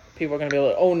be like, people are going to be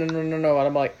like, oh, no, and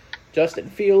I'm like, Justin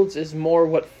Fields is more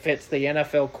what fits the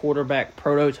NFL quarterback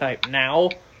prototype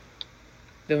now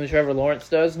than Trevor Lawrence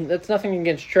does. And that's nothing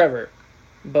against Trevor,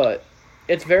 but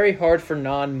it's very hard for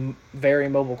very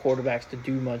mobile quarterbacks to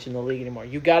do much in the league anymore.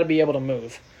 You got to be able to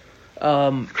move.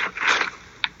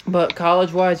 But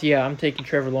college-wise, yeah, I'm taking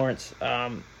Trevor Lawrence.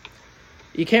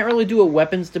 You can't really do a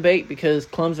weapons debate because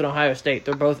Clemson and Ohio State,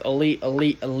 they're both elite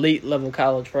level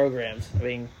college programs. I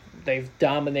mean, they've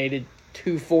dominated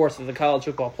 2/4 of the college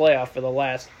football playoff for the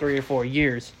last 3 or 4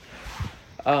 years.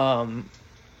 But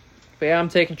yeah, I'm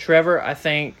taking Trevor. I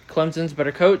think Clemson's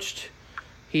better coached.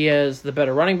 He has the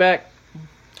better running back,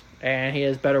 and he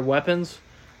has better weapons.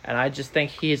 And I just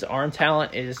think his arm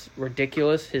talent is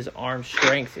ridiculous. His arm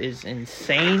strength is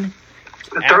insane.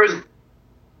 The throws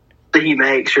that he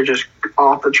makes are just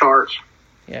off the charts.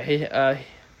 Yeah,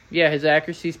 his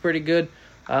accuracy's pretty good.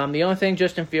 The only thing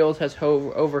Justin Fields has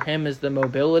over him is the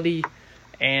mobility,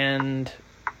 and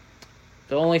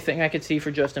the only thing I could see for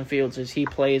Justin Fields is he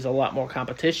plays a lot more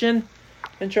competition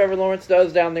than Trevor Lawrence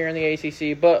does down there in the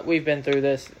ACC. But we've been through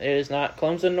this. It is not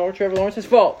Clemson nor Trevor Lawrence's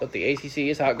fault that the ACC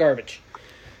is hot garbage.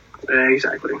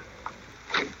 Exactly.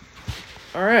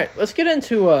 All right, let's get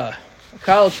into a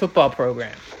college football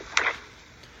program.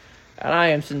 And I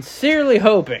am sincerely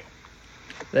hoping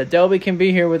that Delby can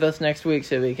be here with us next week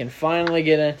so we can finally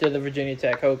get into the Virginia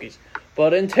Tech Hokies.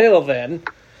 But until then,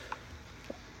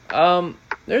 in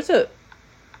the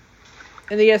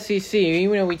SEC,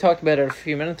 even though we talked about it a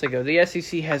few minutes ago, the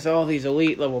SEC has all these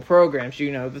elite level programs.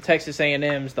 You know, the Texas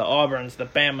A&Ms, the Auburns, the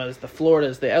Bamas, the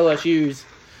Floridas, the LSUs,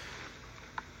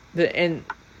 and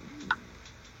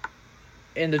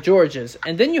the Georgias.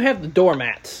 And then you have the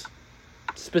doormats.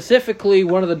 Specifically,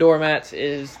 one of the doormats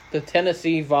is the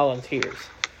Tennessee Volunteers.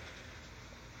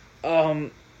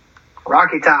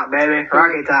 Rocky Top, baby.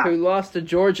 Rocky Top. Who lost to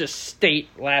Georgia State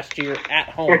last year at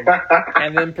home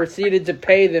and then proceeded to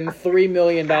pay them $3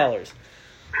 million. Love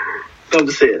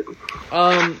to see it.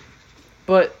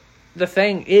 But the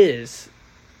thing is,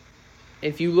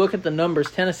 if you look at the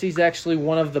numbers, Tennessee's actually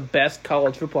one of the best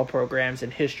college football programs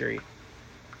in history.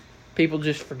 People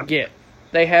just forget.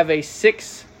 They have a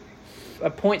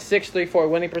 .634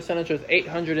 winning percentage with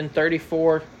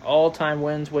 834 all-time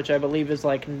wins, which I believe is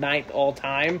like 9th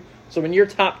all-time. So when you're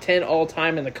top 10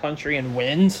 all-time in the country and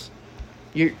wins,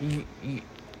 you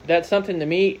that's something to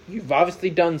me. You've obviously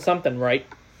done something right.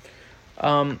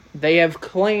 They have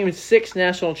claimed 6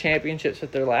 national championships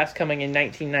at their last coming in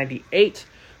 1998,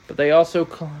 but they also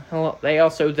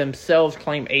themselves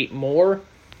claim 8 more,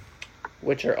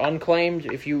 which are unclaimed.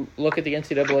 If you look at the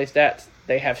NCAA stats,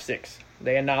 they have 6.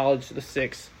 They acknowledge the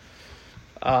 6.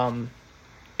 And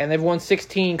they've won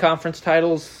 16 conference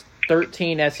titles,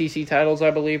 13 SEC titles,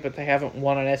 I believe, but they haven't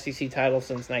won an SEC title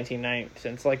since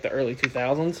since like the early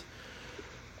 2000s.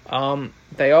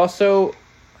 They also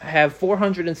have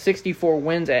 464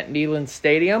 wins at Neyland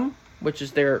Stadium, which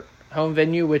is their home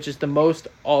venue, which is the most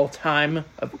all-time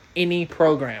of any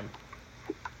program.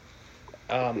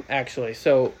 Actually,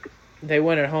 so they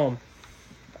win at home.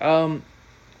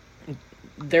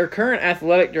 Their current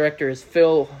athletic director is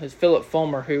Philip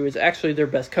Fulmer, who is actually their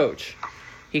best coach.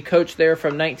 He coached there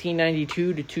from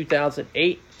 1992 to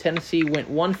 2008. Tennessee went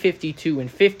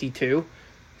 152-52,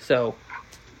 so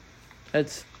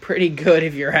that's pretty good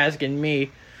if you're asking me.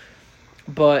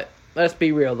 But let's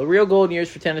be real. The real golden years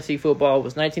for Tennessee football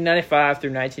was 1995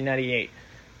 through 1998,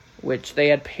 which they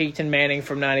had Peyton Manning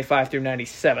from 95 through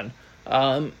 97.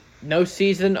 No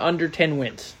season under 10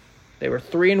 wins. They were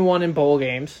 3-1 in bowl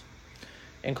games,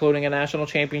 including a national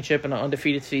championship and an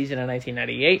undefeated season in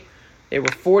 1998. They were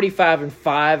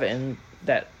 45-5 in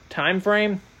that time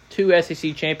frame. 2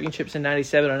 SEC championships in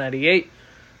 97 and 98.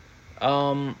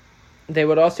 They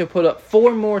would also put up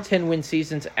 4 more 10-win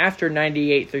seasons after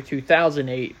 98 through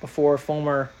 2008 before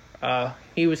Fulmer,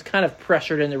 he was kind of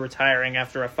pressured into retiring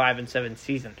after a 5-7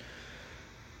 season.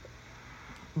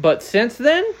 But since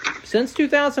then, since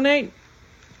 2008,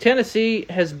 Tennessee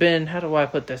has been, how do I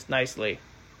put this nicely?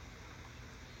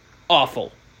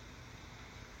 Awful.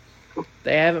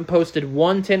 They haven't posted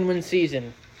one 10-win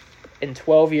season in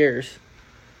 12 years.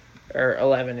 Or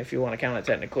 11 if you want to count it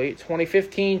technically.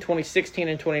 2015, 2016,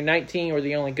 and 2019 were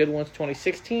the only good ones.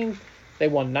 2016, they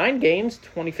won 9 games.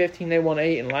 2015, they won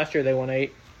 8. And last year, they won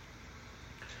 8.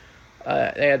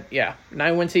 They had,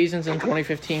 9-win seasons in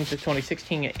 2015 to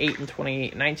 2016 and 8 in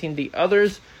 2019. The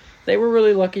others, they were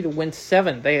really lucky to win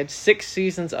 7. They had 6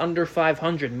 seasons under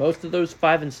 500. Most of those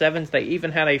 5-7s, they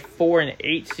even had a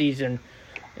 4-8 season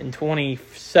in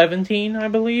 2017, I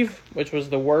believe, which was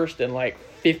the worst in like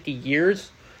 50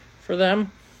 years for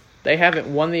them. They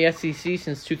haven't won the SEC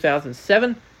since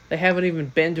 2007. They haven't even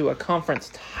been to a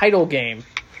conference title game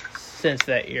since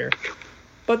that year.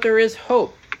 But there is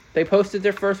hope. They posted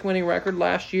their first winning record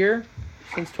last year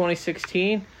since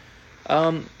 2016.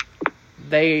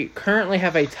 They currently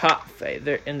have a top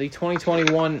in the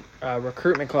 2021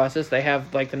 recruitment classes. They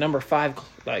have like the number 5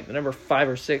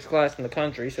 or 6 class in the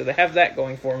country, so they have that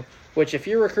going for them. Which, if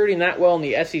you're recruiting that well in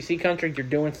the SEC country, you're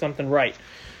doing something right.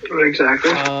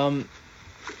 Exactly. And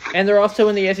they're also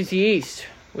in the SEC East,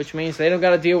 which means they don't got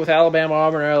to deal with Alabama,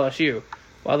 Auburn, or LSU.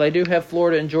 While they do have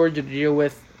Florida and Georgia to deal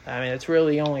with, I mean, it's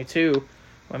really only 2.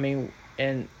 I mean,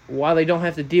 and while they don't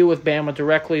have to deal with Bama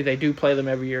directly, they do play them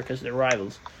every year because they're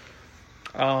rivals.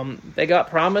 They got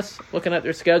promise. Looking at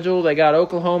their schedule, they got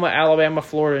Oklahoma, Alabama,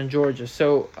 Florida, and Georgia.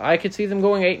 So I could see them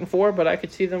going 8-4, but I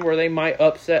could see them where they might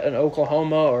upset an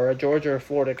Oklahoma or a Georgia or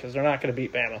Florida because they're not going to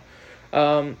beat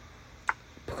Bama.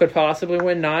 Could possibly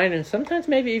win 9 and sometimes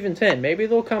maybe even 10. Maybe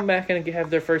they'll come back and have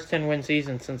their first 10-win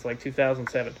season since like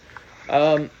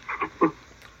 2007.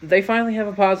 They finally have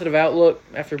a positive outlook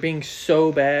after being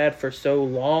so bad for so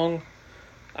long.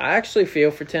 I actually feel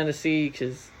for Tennessee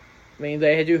because, I mean,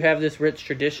 they do have this rich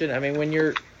tradition. I mean, when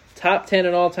you're top 10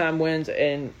 in all-time wins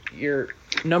and you're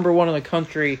number 1 in the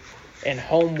country in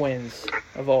home wins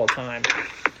of all time,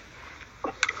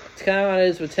 it's kind of how it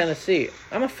is with Tennessee.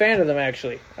 I'm a fan of them,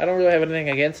 actually. I don't really have anything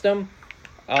against them.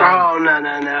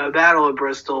 No. Battle of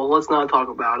Bristol. Let's not talk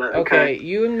about it. Okay,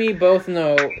 you and me both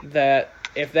know that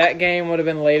if that game would have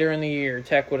been later in the year,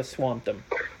 Tech would have swamped them.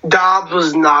 Dobbs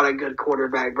was not a good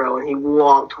quarterback, bro, and he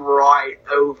walked right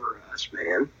over us,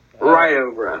 man. Right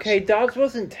over us. Okay, Dobbs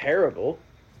wasn't terrible.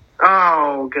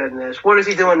 Oh, goodness. What is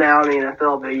he doing now in the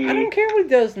NFL, Big E? I don't care what he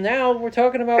does now. We're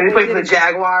talking about... And he plays for the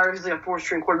Jaguars. He's like a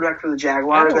 4th-string quarterback for the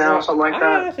Jaguars now, something like that.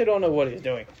 I honestly don't know what he's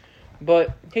doing.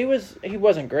 But he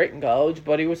wasn't great in college,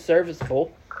 but he was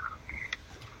serviceable.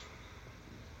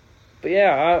 But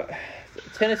yeah,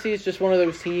 Tennessee is just one of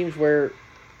those teams where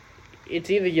it's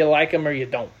either you like them or you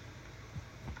don't.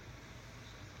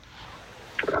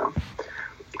 Yeah.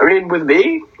 I mean, with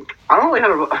me, I don't really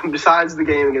have besides the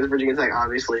game against Virginia Tech,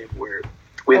 obviously, where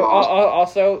we lost.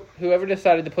 Also, whoever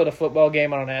decided to put a football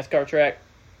game on a NASCAR track,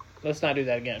 let's not do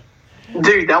that again.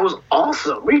 Dude, that was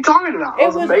awesome. What are you talking about?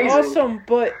 That was amazing. Awesome,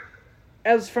 but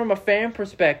as from a fan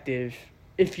perspective,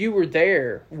 if you were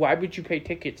there, why would you pay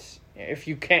tickets if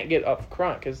you can't get up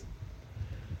front? Cause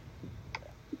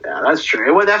yeah, that's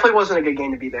true. It definitely wasn't a good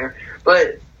game to be there.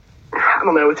 But, I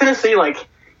don't know, with Tennessee, like,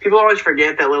 people always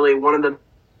forget that literally one of the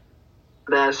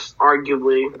best,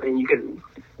 arguably, and you can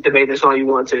debate this all you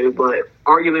want to, but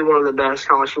arguably one of the best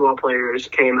college football players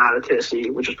came out of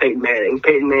Tennessee, which was Peyton Manning.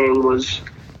 Peyton Manning was,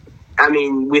 I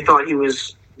mean, we thought he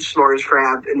was smart as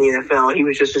crap in the NFL. He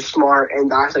was just as smart and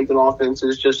dissected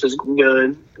offenses just as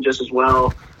good, just as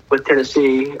well with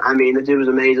Tennessee. I mean, the dude was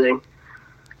amazing.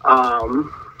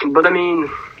 But, I mean,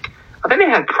 I think they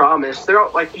had promise. They're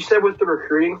all, like you said, with the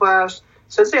recruiting class,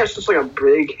 since they have such like a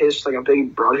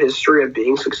big broad history of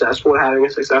being successful, having a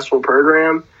successful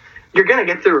program, you're gonna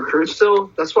get the recruits still.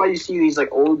 That's why you see these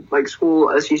like old like school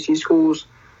SEC schools,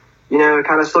 you know,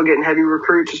 kind of still getting heavy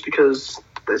recruits just because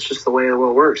that's just the way the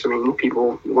world works. I mean,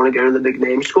 people want to go to the big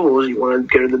name schools, you want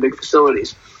to go to the big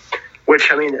facilities,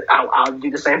 which I mean, I'll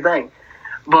do the same thing.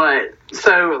 But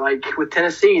so like with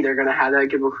Tennessee, they're gonna have that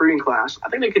good recruiting class. I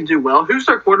think they can do well. Who's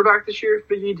their quarterback this year,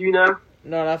 Biggie? Do you know?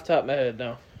 Not off the top of my head,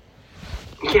 no.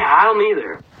 Yeah, I don't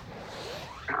either.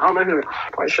 I don't know who. I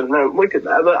probably should have known. Looked at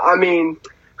that, but I mean,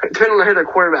 depending on who their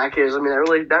quarterback is, I mean,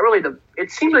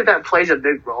 it seems like that plays a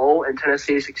big role in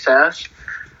Tennessee's success.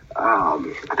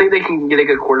 I think they can get a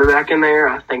good quarterback in there.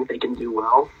 I think they can do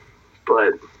well,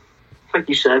 but like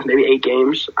you said, maybe 8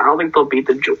 games. I don't think they'll beat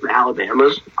the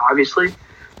Alabamas. Obviously,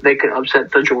 they could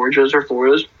upset the Georgias or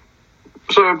Floridas.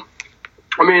 So,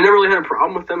 I mean, I never really had a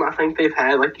problem with them. I think they've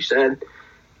had, like you said,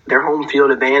 their home field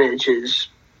advantage is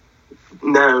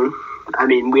known. I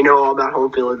mean, we know all about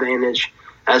home field advantage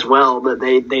as well, but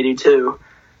they do too.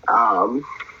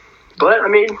 But, I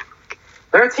mean,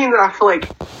 they're a team that I feel like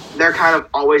they're kind of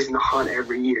always in the hunt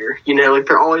every year. You know, like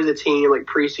they're always a team, like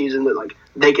preseason, that like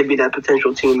they could be that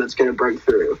potential team that's going to break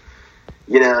through.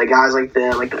 You know, like guys like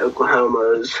them, like the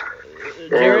Oklahomas,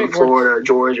 Florida,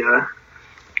 Georgia.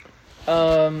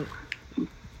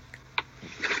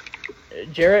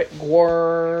 Jarrett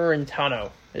Guarantano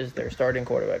is their starting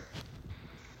quarterback.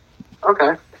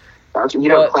 Okay. You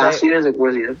know what class he is? Like,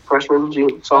 was he a freshman,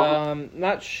 junior, sophomore?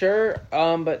 Not sure.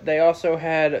 But they also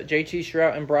had JT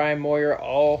Strout and Brian Moyer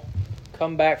all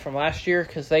come back from last year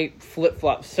because they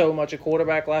flip-flopped so much at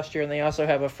quarterback last year, and they also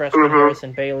have a freshman,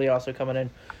 Harrison Bailey, also coming in.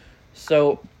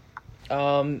 So,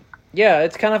 yeah,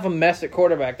 it's kind of a mess at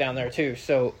quarterback down there too.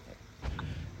 So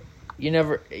you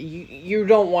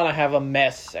don't want to have a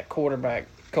mess at quarterback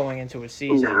going into a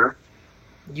season. No.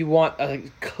 You want a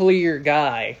clear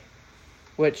guy,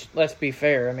 which, let's be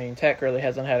fair, I mean, Tech really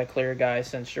hasn't had a clear guy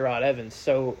since Gerard Evans,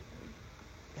 so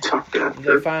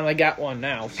they finally got one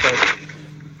now. So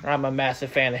I'm a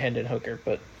massive fan of Hendon Hooker,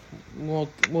 but we'll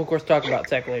of course talk about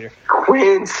Tech later.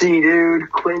 Quincy,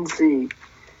 dude, Quincy.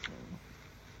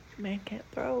 Man can't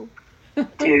throw.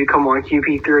 Dude, come on,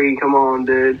 QP3, come on,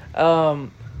 dude.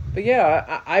 But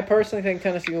yeah, I personally think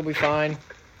Tennessee will be fine.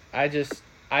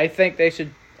 I think they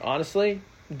should honestly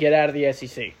get out of the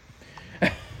SEC.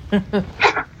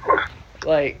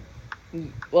 like,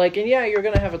 and yeah, you're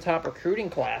gonna have a top recruiting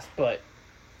class, but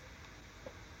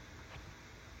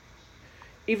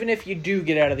even if you do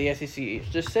get out of the SEC,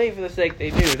 just say for the sake they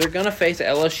do, they're gonna face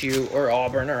LSU or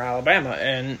Auburn or Alabama,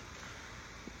 and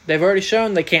they've already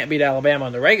shown they can't beat Alabama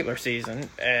in the regular season,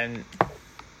 and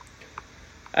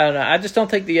I don't know. I just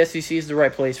don't think the SEC is the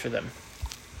right place for them.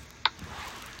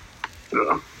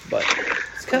 Yeah. But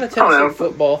it's kind of Tennessee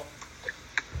football.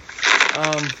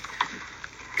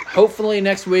 Hopefully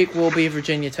next week will be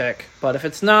Virginia Tech, but if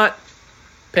it's not,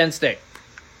 Penn State.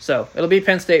 So it'll be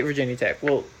Penn State, Virginia Tech.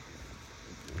 We'll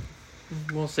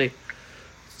see.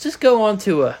 Let's just go on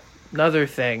to another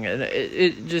thing, and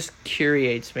it just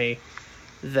curiates me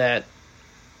that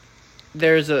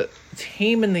there's a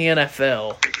team in the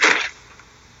NFL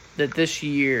that this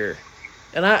year,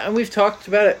 and we've talked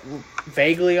about it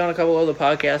vaguely on a couple other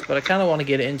podcasts, but I kind of want to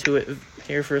get into it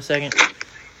here for a second.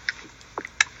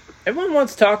 Everyone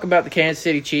wants to talk about the Kansas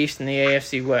City Chiefs and the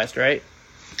AFC West, right?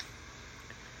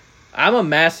 I'm a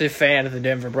massive fan of the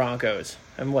Denver Broncos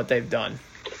and what they've done.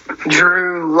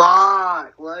 Drew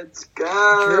Lock, let's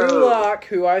go. Drew Lock,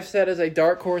 who I've said is a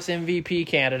dark horse MVP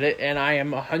candidate, and I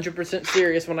am 100%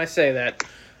 serious when I say that.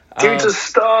 Dude's a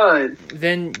stud.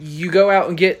 Then you go out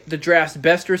and get the draft's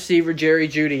best receiver, Jerry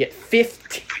Jeudy, at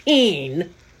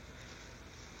 15.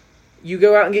 You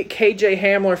go out and get KJ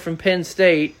Hamler from Penn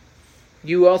State.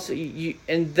 You also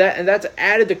and that's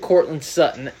added to Cortland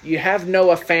Sutton. You have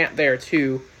Noah Fant there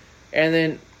too, and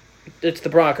then it's the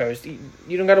Broncos.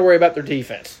 You don't got to worry about their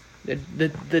defense.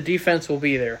 The defense will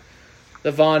be there.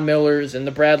 The Von Millers and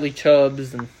the Bradley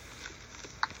Chubbs and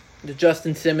the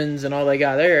Justin Simmons and all they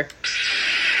got there.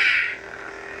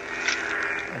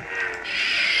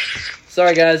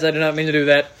 Sorry, guys, I did not mean to do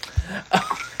that.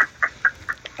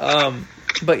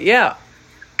 But yeah,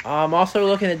 I'm also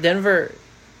looking at Denver,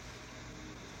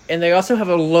 and they also have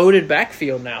a loaded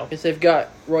backfield now because they've got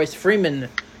Royce Freeman,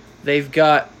 they've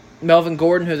got Melvin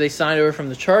Gordon, who they signed over from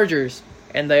the Chargers,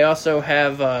 and they also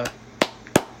have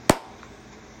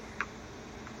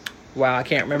wow, I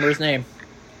can't remember his name.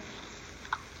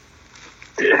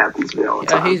 It happens to me all the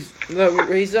time. He's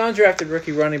an undrafted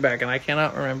rookie running back, and I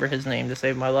cannot remember his name to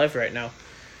save my life right now.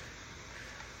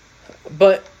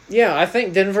 But, yeah, I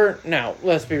think Denver... Now,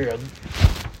 let's be real.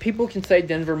 People can say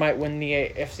Denver might win the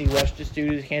AFC West just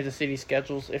due to Kansas City's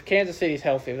schedules. If Kansas City's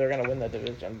healthy, they're going to win that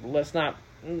division. Let's not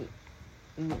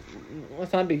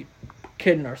be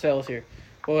kidding ourselves here.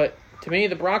 But, to me,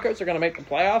 the Broncos are going to make the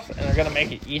playoffs, and they're going to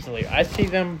make it easily. I see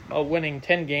them winning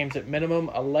 10 games at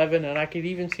minimum, 11, and I could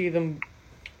even see them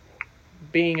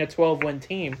being a 12-win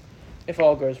team, if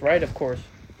all goes right, of course.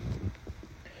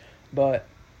 But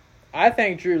I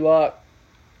think Drew Lock,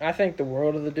 I think the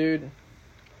world of the dude.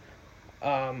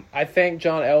 I think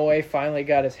John Elway finally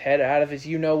got his head out of his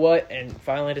you-know-what and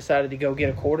finally decided to go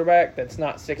get a quarterback that's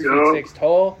not 6'6"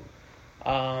 tall.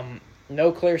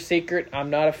 No clear secret, I'm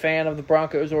not a fan of the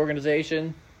Broncos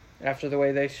organization after the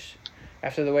way they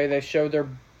showed their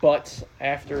butts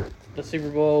after the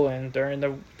Super Bowl and during the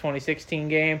 2016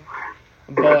 game.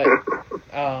 But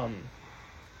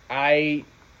I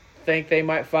think they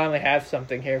might finally have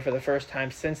something here for the first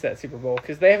time since that Super Bowl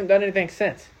because they haven't done anything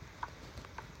since.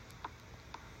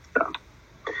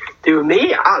 Dude,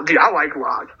 I like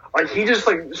Rock. Like he just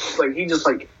looks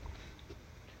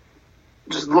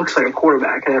like a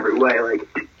quarterback in every way. Like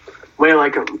way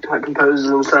like composes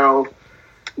himself.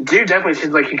 Dude definitely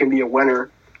seems like he can be a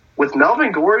winner. With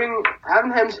Melvin Gordon,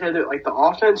 having him hit it like the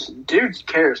offense, dude's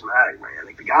charismatic, man.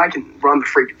 Like the guy can run the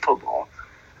freaking football.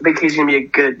 I think he's gonna be a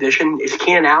good addition. Is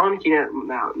Keenan Allen?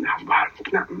 Why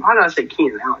did I say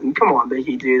Keenan Allen? Come on,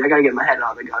 Biggie, dude. I gotta get my head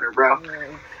out of the gutter, bro.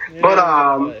 But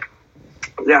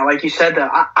yeah, like you said,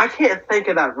 I can't think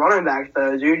of that running back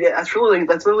though, dude. That's really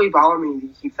bothering me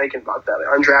to keep thinking about that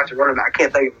undrafted running back. I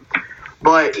can't think of him.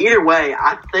 But either way,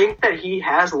 I think that he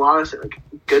has a lot of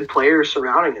good players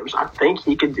surrounding him. So I think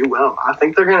he could do well. I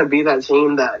think they're going to be that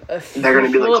team that they're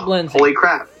going to be like, Lindsay. Holy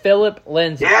crap. Philip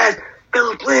Lindsay. Yes,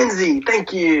 Philip Lindsay.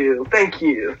 Thank you.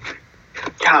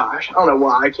 Gosh, I don't know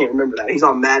why I can't remember that. He's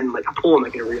on Madden. Like I pull him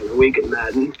like every other week in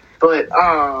Madden. But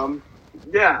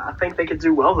yeah, I think they could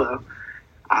do well though.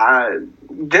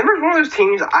 Denver's one of those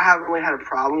teams I haven't really had a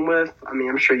problem with. I mean,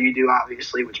 I'm sure you do,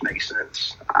 obviously, which makes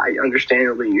sense.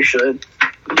 Understandably, you should.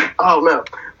 Oh no,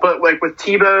 but like with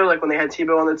Tebow, like when they had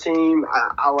Tebow on the team,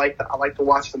 I like to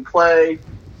watch them play.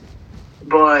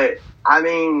 But I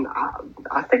mean,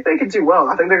 I think they could do well.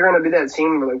 I think they're going to be that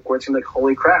team where it's going to be like,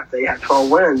 holy crap, they have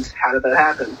 12 wins. How did that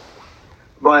happen?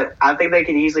 But I think they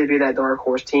could easily be that dark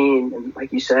horse team, and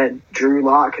like you said, Drew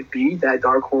Lock could be that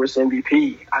dark horse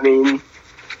MVP. I mean.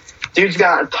 Dude's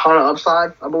got a ton of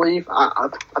upside, I believe. I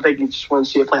think you just want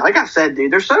to see it play. Like I said,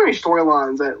 dude, there's so many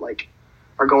storylines that like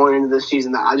are going into this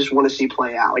season that I just want to see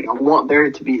play out. Like I want there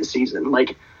to be a season.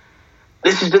 Like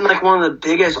this has been like one of the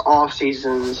biggest off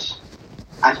seasons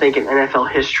I think in NFL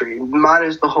history.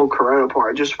 Minus the whole Corona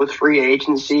part, just with free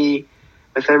agency,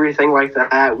 with everything like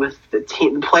that, with the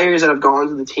players that have gone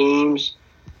to the teams.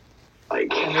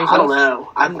 Like, I don't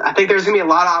know. I think there's going to be a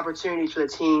lot of opportunities for the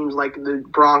teams like the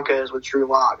Broncos with Drew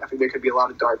Lock. I think there could be a lot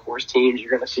of dark horse teams you're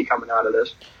going to see coming out of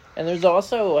this. And there's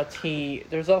also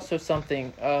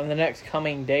something in the next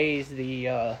coming days.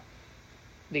 The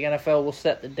NFL will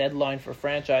set the deadline for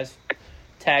franchise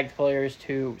tagged players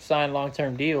to sign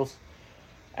long-term deals.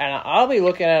 And I'll be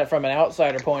looking at it from an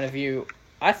outsider point of view.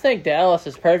 I think Dallas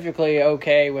is perfectly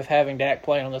okay with having Dak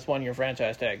play on this one-year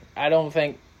franchise tag. I don't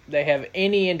think they have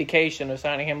any indication of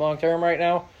signing him long-term right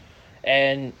now.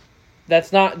 And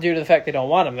that's not due to the fact they don't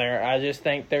want him there. I just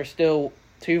think they're still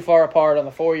too far apart on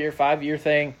the 4-year, 5-year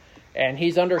thing. And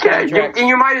he's under contract. And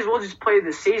you might as well just play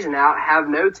the season out, have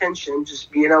no tension,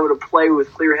 just being able to play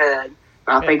with clear head,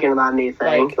 not thinking about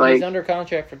anything. Like, he's under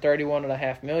contract for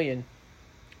 $31.5 million.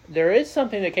 There is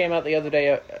something that came out the other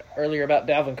day earlier about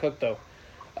Dalvin Cook, though.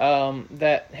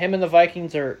 that him and the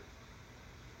Vikings are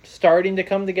starting to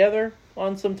come together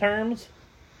on some terms.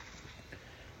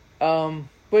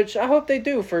 Which I hope they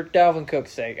do for Dalvin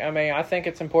Cook's sake. I mean, I think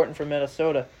it's important for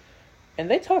Minnesota. And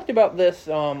they talked about this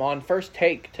on First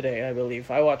Take today, I believe.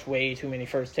 I watch way too many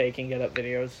First Take and Get Up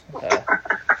videos.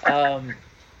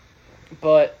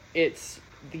 But it's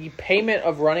the payment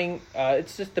of running.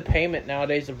 It's just the payment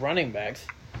nowadays of running backs.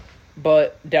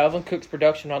 But Dalvin Cook's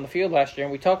production on the field last year,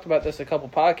 and we talked about this a couple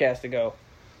podcasts ago,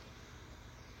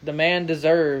 the man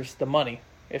deserves the money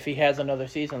if he has another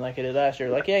season like he did last year.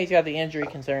 Like, yeah, he's got the injury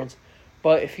concerns.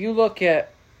 But if you look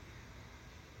at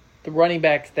the running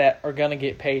backs that are going to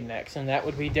get paid next, and that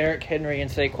would be Derrick Henry and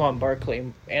Saquon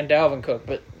Barkley and Dalvin Cook,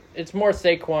 but it's more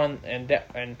Saquon and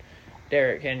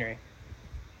Derrick Henry.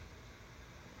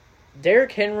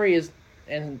 Derrick Henry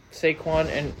and Saquon,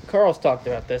 and Carl's talked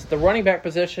about this, the running back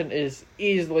position is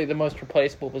easily the most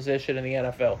replaceable position in the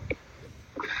NFL.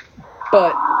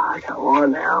 But come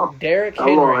on now. Derrick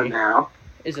Henry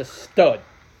is a stud.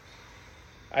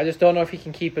 I just don't know if he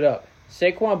can keep it up.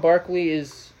 Saquon Barkley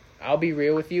is, I'll be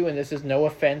real with you, and this is no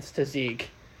offense to Zeke,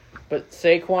 but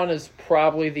Saquon is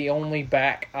probably the only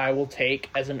back I will take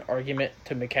as an argument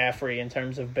to McCaffrey in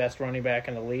terms of best running back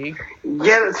in the league.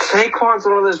 Yeah, Saquon's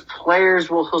one of those players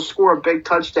he'll score a big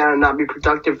touchdown and not be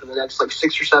productive for the next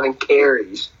 6 or 7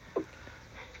 carries.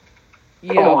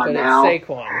 Yeah, but now. It's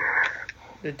Saquon.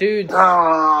 The dude's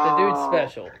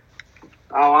special.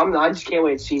 I just can't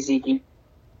wait to see Zeke.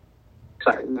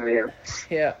 Sorry,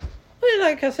 yeah. Well,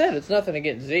 like I said, it's nothing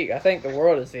against Zeke. I think the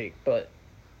world is Zeke, but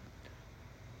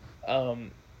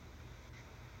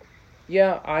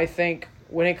yeah, I think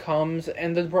when it comes,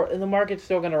 and the market's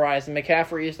still going to rise, and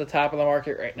McCaffrey is the top of the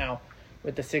market right now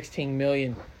with the $16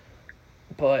 million,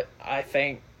 but I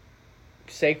think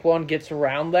Saquon gets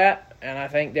around that, and I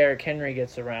think Derrick Henry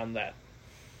gets around that.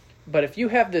 But if you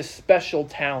have this special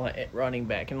talent at running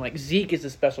back, and Zeke is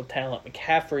a special talent,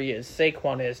 McCaffrey is,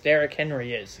 Saquon is, Derrick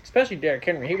Henry is, especially Derrick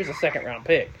Henry, he was a second-round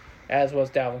pick, as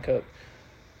was Dalvin Cook.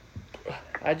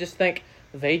 I just think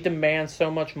they demand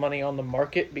so much money on the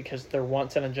market because they're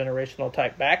once-in-a-generational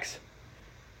type backs.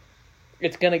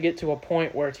 It's going to get to a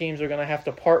point where teams are going to have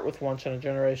to part with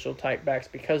once-in-a-generational type backs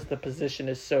because the position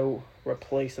is so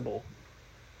replaceable.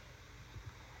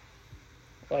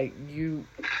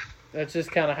 That's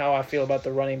just kind of how I feel about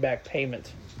the running back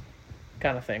payment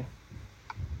kind of thing.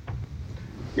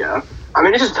 Yeah. I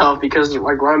mean, it's just tough because,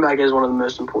 running back is one of the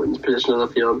most important positions of the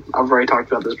field. I've already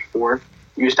talked about this before.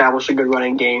 You establish a good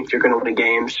running game if you're going to win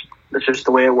games. That's just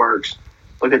the way it works.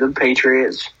 Look at the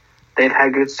Patriots. They've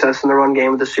had good success in the run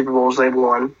game with the Super Bowls they've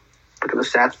won. Look at the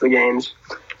stats of the games.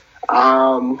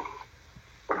 I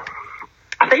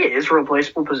think it is a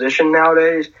replaceable position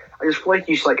nowadays. I just feel like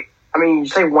you say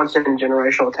once in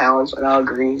generational talents, and I'll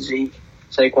agree. Zeke,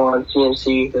 Saquon,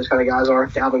 CMC, those kind of guys are.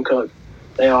 Dalvin Cook,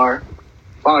 they are.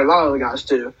 A lot of other guys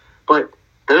too. But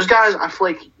those guys, I feel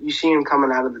like you see them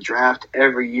coming out of the draft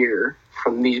every year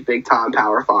from these big-time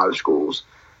Power 5 schools.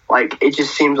 It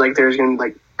just seems like there's going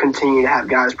to, continue to have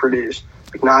guys produce.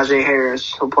 Najee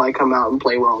Harris, he'll probably come out and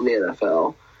play well in the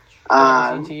NFL.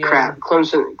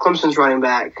 Clemson's running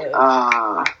back.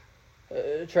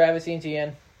 Travis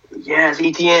Etienne. Yes,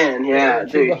 Etienne. Yeah,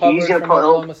 dude. He's going to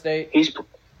play. He's going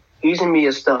to be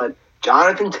a stud.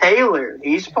 Jonathan Taylor.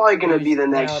 He's probably going to be the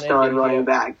next stud running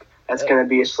back. That's going to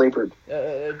be a sleeper.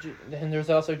 And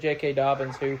there's also J.K.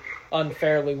 Dobbins, who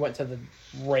unfairly went to the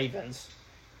Ravens.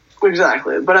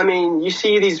 Exactly. But, you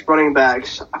see these running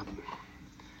backs.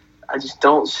 I just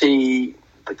don't see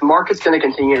 – the market's going to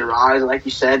continue to rise. Like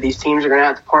you said, these teams are going to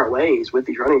have to part ways with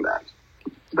these running backs.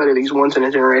 But these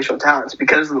once-in-a-generational talents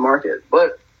because of the market.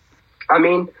 But, I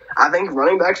think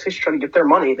running backs, they should try to get their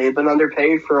money. They've been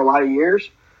underpaid for a lot of years.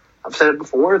 I've said it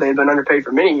before. They've been underpaid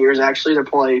for many years. Actually, they're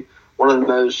probably one of the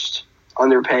most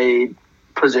underpaid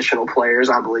positional players,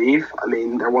 I believe.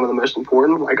 They're one of the most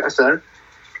important, like I said.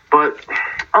 But,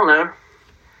 I don't know.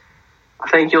 I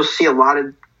think you'll see a lot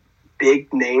of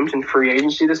big names in free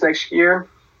agency this next year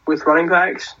with running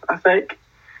backs, I think.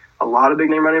 A lot of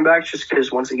big-name running backs just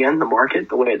because, once again, the market,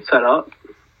 the way it's set up.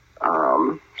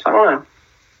 So, I don't know.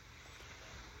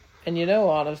 And,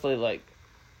 honestly,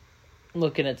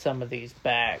 looking at some of these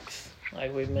backs,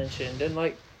 like we've mentioned, and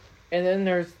then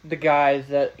there's the guys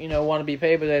that, want to be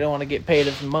paid, but they don't want to get paid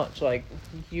as much. And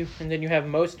then you have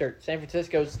Mostert. San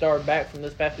Francisco's star back from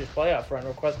this past year's playoff run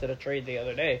requested a trade the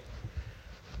other day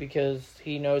because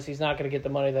he knows he's not going to get the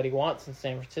money that he wants in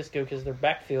San Francisco because their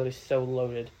backfield is so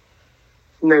loaded.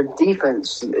 And their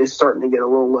defense is starting to get a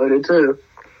little loaded, too.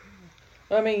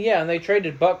 And they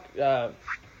traded Buckner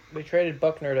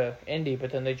to Indy,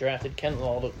 but then they drafted Kent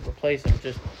Law to replace him.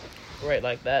 Just right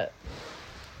like that.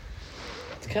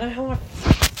 That's kind of how I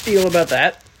feel about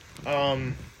that.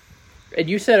 And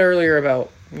you said earlier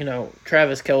about,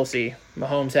 Travis Kelce,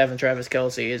 Mahomes having Travis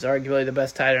Kelce is arguably the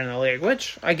best tight end in the league,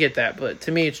 which I get that, but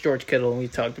to me it's George Kittle, and we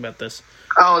talked about this.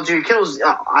 Oh, dude,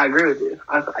 I agree with you.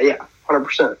 Yeah,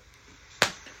 100%.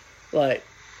 Like,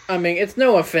 I mean, it's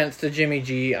no offense to Jimmy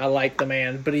G. I like the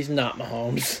man, but he's not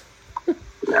Mahomes.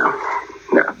 No.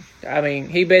 I mean,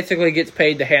 he basically gets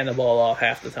paid to hand the ball off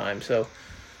half the time, so.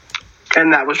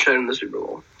 And that was shown in the Super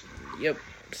Bowl. Yep.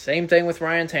 Same thing with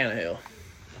Ryan Tannehill.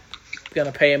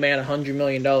 Gonna pay a man $100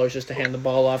 million just to hand the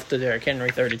ball off to Derrick Henry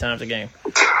 30 times a game.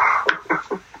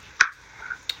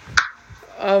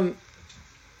 One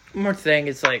more thing,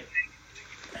 it's like,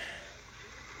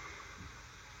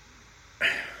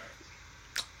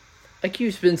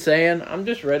 you've been saying, I'm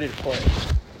just ready to play.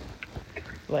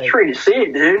 Like, I'm ready to see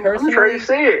it, dude. I'm just ready to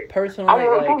see it. Personally, I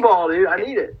want football, dude. I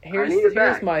need it.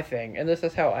 Here's my thing, and this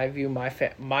is how I view my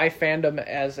fandom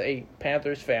as a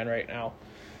Panthers fan right now.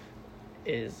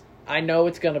 Is I know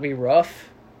it's gonna be rough,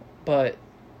 but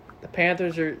the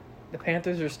Panthers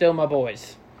are still my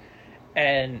boys,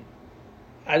 and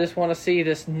I just want to see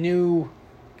this new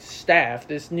staff,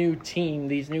 this new team,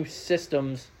 these new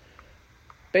systems.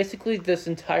 Basically, this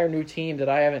entire new team that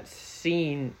I haven't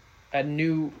seen a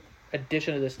new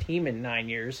addition to this team in 9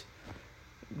 years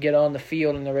get on the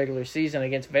field in the regular season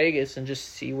against Vegas and just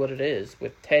see what it is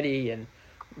with Teddy and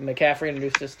McCaffrey in a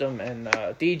new system and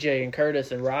DJ and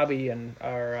Curtis and Robbie and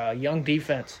our young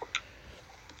defense.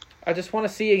 I just want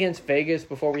to see against Vegas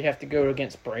before we have to go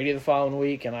against Brady the following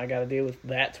week, and I got to deal with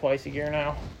that twice a year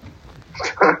now.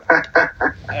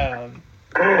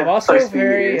 I'm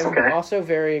also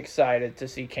very excited to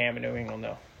see Cam in New England,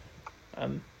 though.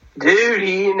 Dude,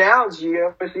 he announced you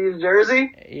ever see his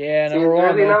jersey? Yeah, see number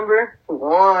one. Jersey number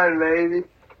 1, baby.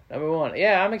 Number 1.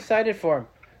 Yeah, I'm excited for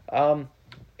him.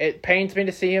 It pains me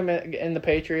to see him in the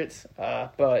Patriots,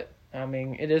 but I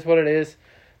mean, it is what it is.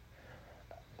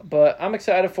 But I'm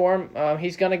excited for him.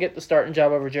 He's gonna get the starting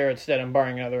job over Jarrett Stidham,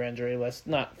 barring another injury. Let's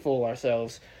not fool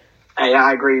ourselves. Hey,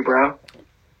 I agree, bro.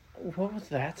 What was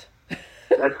that?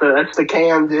 That's the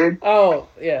Cam, dude. Oh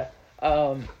yeah.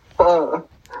 Dude,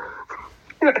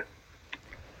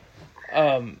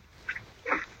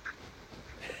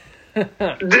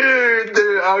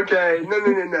 okay.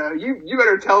 No. You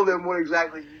better tell them what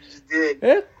exactly you just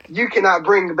did. You cannot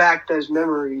bring back those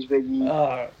memories,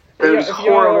 Biggie. Those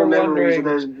horrible memories of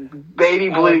those baby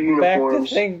blue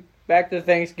uniforms. Back to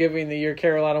Thanksgiving, the year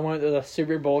Carolina went to the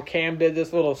Super Bowl, Cam did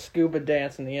this little scuba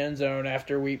dance in the end zone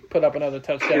after we put up another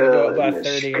touchdown to go up by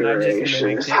 30. And I just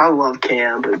mimicked it. I love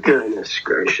Cam, but goodness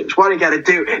gracious. What do you got to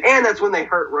do? And that's when they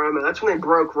hurt Romo. That's when they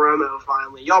broke Romo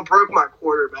finally. Y'all broke my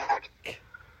quarterback.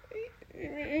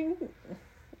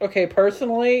 Okay,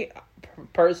 personally,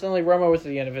 Romo was at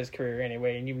the end of his career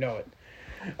anyway, and you know it.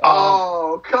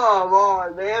 Oh, come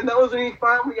on, man. That was when he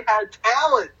finally had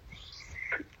talent.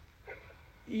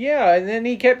 Yeah, and then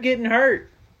he kept getting hurt.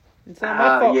 It's not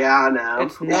my fault. Yeah, I know.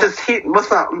 It's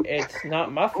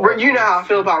not my fault. You know how I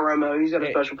feel about Romo. He's got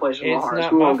a special place in my heart.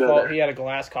 It's not my fault he had a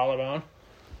glass collarbone.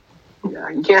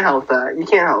 Yeah, you can't help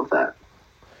that.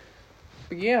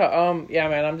 But yeah,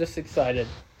 man, I'm just excited.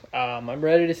 I'm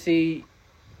ready to see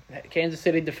Kansas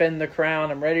City defend the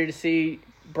crown. I'm ready to see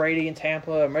Brady in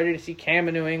Tampa. I'm ready to see Cam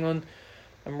in New England.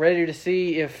 I'm ready to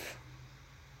see if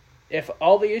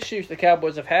all the issues the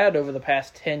Cowboys have had over the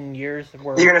past 10 years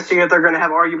were... You're going to see if they're going to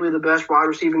have arguably the best wide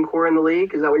receiving core in the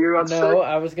league? Is that what you're about to say? No,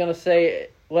 I was going to say,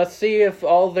 let's see if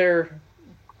all their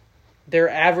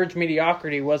average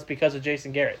mediocrity was because of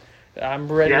Jason Garrett.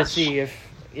 I'm ready to see if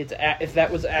that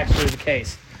was actually the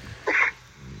case.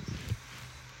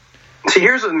 See,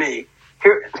 here's with me.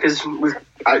 Because,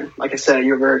 like I said,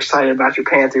 you're very excited about your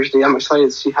Panthers. Dude. I'm excited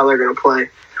to see how they're going to play.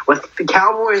 With the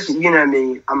Cowboys, you know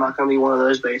me, I'm not going to be one of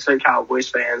those basic Cowboys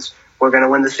fans. We're going to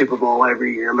win the Super Bowl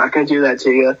every year. I'm not going to do that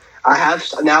to you.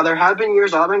 Now, there have been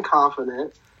years I've been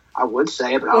confident, I would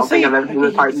say, but I don't think I've ever been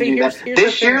the type to do that.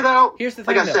 This year, though, here's the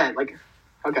thing, like I said,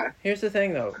 okay. Here's the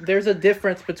thing, though. There's a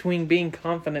difference between being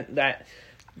confident that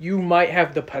you might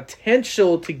have the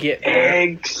potential to get there.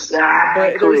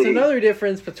 Exactly. But there's another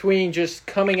difference between just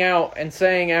coming out and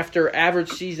saying after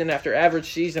average season after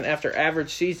average season after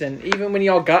average season, even when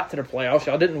y'all got to the playoffs,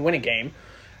 y'all didn't win a game,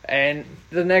 and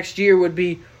the next year would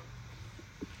be,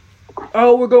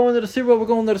 oh, we're going to the Super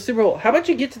Bowl. How about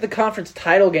you get to the conference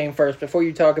title game first before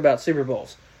you talk about Super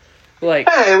Bowls?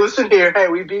 Hey, listen here. Hey,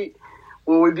 we beat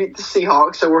the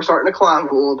Seahawks, so we're starting to climb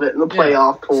a little bit in the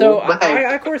playoff pool. So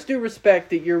I, of course, do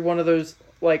respect that you're one of those,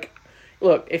 look,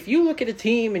 if you look at a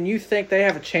team and you think they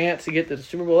have a chance to get to the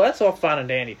Super Bowl, that's all fine and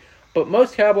dandy. But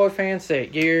most Cowboy fans say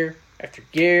it year after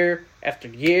year after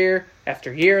year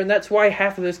after year, and that's why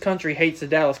half of this country hates the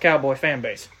Dallas Cowboy fan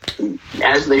base.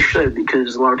 As they should,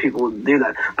 because a lot of people do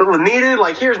that. But with me, dude,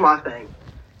 like, here's my thing.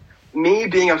 Me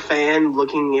being a fan,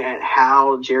 looking at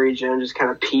how Jerry Jones has kind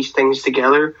of pieced things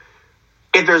together,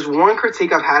 if there's one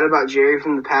critique I've had about Jerry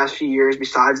from the past few years,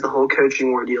 besides the whole coaching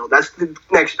ordeal, that's the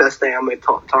next best thing I'm going to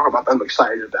talk about that I'm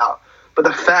excited about. But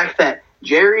the fact that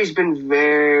Jerry's been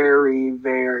very,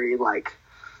 very, like,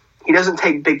 he doesn't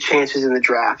take big chances in the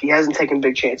draft. He hasn't taken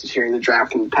big chances here in the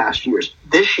draft in the past years.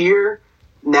 This year,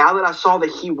 now that I saw that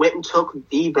he went and took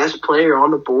the best player on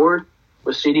the board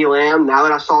with CeeDee Lamb, now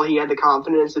that I saw he had the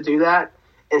confidence to do that,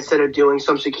 instead of doing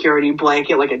some security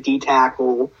blanket like a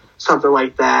D-tackle, something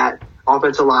like that,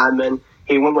 offensive lineman,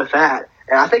 he went with that.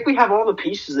 And I think we have all the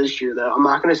pieces this year, though. I'm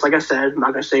not going to, like I said, I'm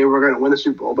not going to say we're going to win the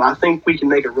Super Bowl, but I think we can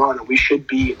make a run, and we should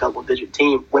be a double-digit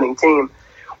team, winning team,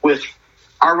 with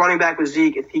our running back with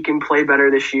Zeke. If he can play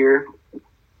better this year,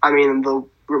 I mean, the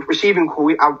receiving,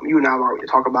 you and I have already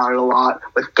talked about it a lot,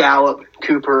 with Gallup,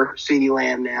 Cooper, CeeDee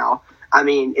Lamb now. I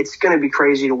mean, it's going to be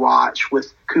crazy to watch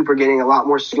with Cooper getting a lot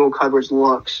more single coverage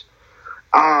looks.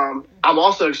 I'm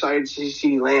also excited to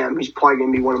see CeeDee Lamb. He's probably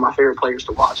going to be one of my favorite players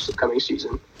to watch this coming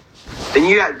season. Then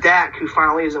you got Dak, who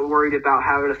finally isn't worried about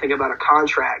having to think about a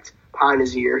contract behind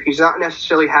his ear. He's not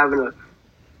necessarily having to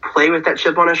play with that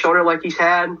chip on his shoulder like he's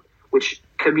had, which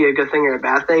could be a good thing or a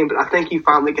bad thing, but I think he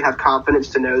finally can have confidence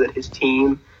to know that his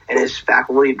team and his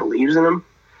faculty believes in him.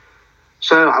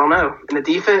 So, I don't know. In the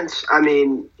defense, I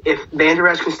mean, if Van Der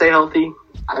Esch can stay healthy,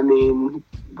 I mean,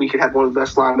 we could have one of the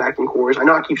best linebacking cores. I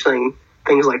know I keep saying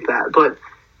things like that, but,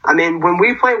 I mean, when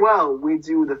we play well, we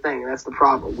do the thing. That's the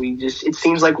problem. It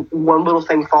seems like one little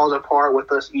thing falls apart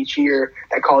with us each year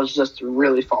that causes us to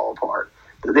really fall apart.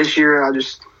 But this year,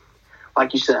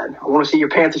 like you said, I want to see your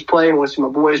Panthers play. I want to see my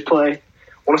boys play. I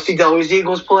want to see Delaware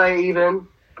Eagles play even.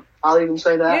 I'll even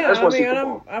say that.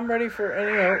 Yeah, I'm ready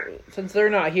for, since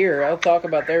they're not here, I'll talk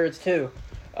about theirs too.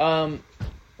 When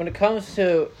it comes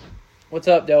to, what's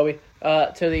up, Delby,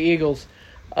 to the Eagles,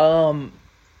 and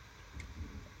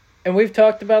we've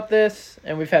talked about this,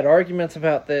 and we've had arguments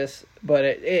about this, but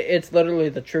it's literally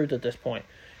the truth at this point.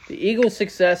 The Eagles'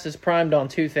 success is primed on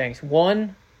two things.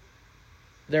 One,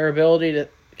 their ability to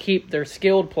keep their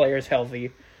skilled players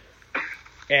healthy.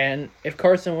 And if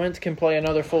Carson Wentz can play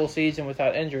another full season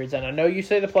without injuries, and I know you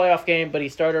say the playoff game, but he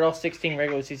started all 16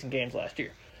 regular season games last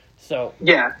year. So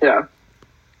yeah.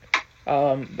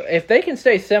 If they can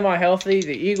stay semi-healthy,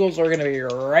 the Eagles are going to be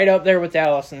right up there with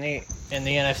Dallas in the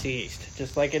NFC East,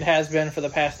 just like it has been for the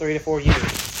past 3 to 4 years.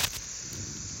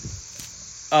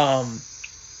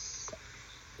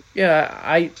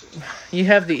 You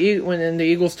have when the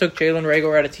Eagles took Jalen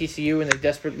Reagor out of TCU and they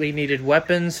desperately needed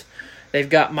weapons. They've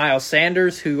got Miles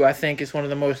Sanders, who I think is one of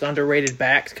the most underrated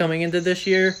backs coming into this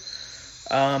year.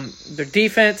 Their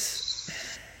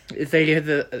defense, they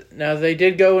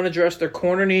did go and address their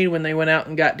corner need when they went out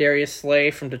and got Darius Slay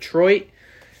from Detroit.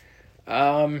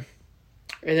 And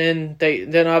then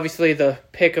obviously the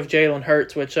pick of Jalen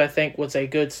Hurts, which I think was a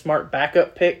good, smart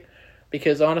backup pick.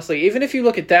 Because honestly, even if you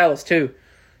look at Dallas too,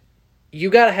 you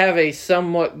got to have a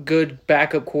somewhat good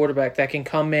backup quarterback that can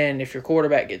come in if your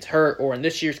quarterback gets hurt, or in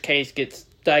this year's case gets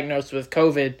diagnosed with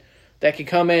COVID, that can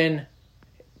come in,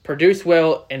 produce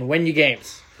well, and win you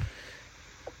games.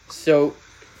 So,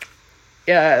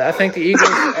 yeah, I think the Eagles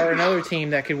are another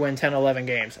team that could win 10, 11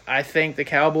 games. I think the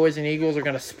Cowboys and Eagles are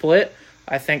going to split.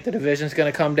 I think the division's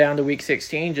going to come down to Week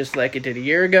 16 just like it did a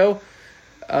year ago.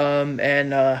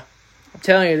 I'm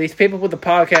telling you, these people with the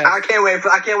podcast. I can't wait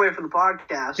for the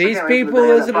podcast. These people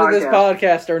listening to this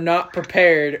podcast are not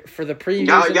prepared for the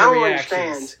previews and the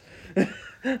reactions.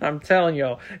 I'm telling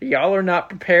y'all are not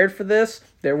prepared for this.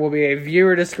 There will be a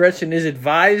viewer discretion is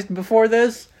advised before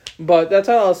this. But that's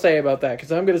all I'll say about that,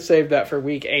 because I'm going to save that for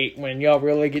Week 8 when y'all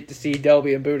really get to see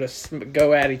Delby and Buddha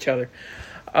go at each other.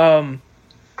 Fly.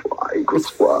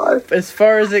 As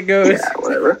far as it goes, yeah,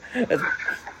 whatever.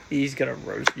 He's going to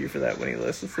roast you for that when he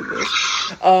listens to this.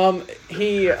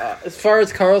 As far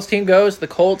as Carl's team goes, the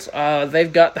Colts,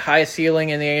 they've got the highest ceiling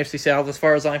in the AFC South as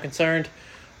far as I'm concerned.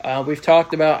 We've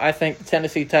talked about, I think the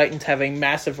Tennessee Titans have a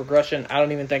massive regression. I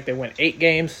don't even think they win 8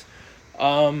 games.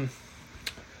 The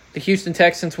Houston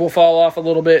Texans will fall off a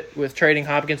little bit with trading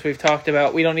Hopkins. We've talked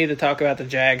about. We don't need to talk about the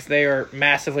Jags. They are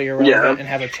massively irrelevant and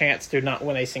have a chance to not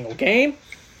win a single game.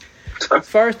 As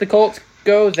far as the Colts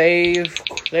go, they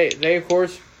of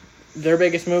course, their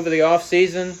biggest move of the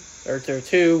offseason, or their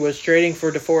two, was trading for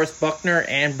DeForest Buckner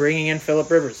and bringing in Phillip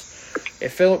Rivers.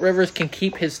 If Phillip Rivers can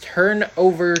keep his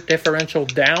turnover differential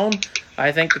down,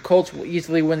 I think the Colts will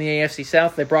easily win the AFC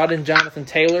South. They brought in Jonathan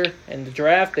Taylor in the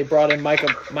draft. They brought in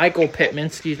Michael Pittman,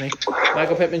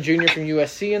 Michael Pittman Jr. from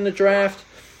USC in the draft.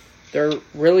 They're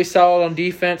really solid on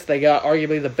defense. They got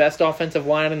arguably the best offensive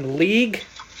line in the league.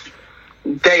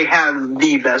 They have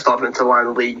the best offensive line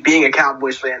in the league. Being a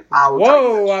Cowboys fan, I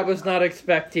was not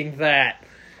expecting that.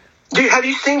 Dude, have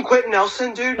you seen Quentin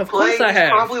Nelson, dude? Of course I have.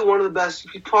 He's probably one of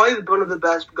the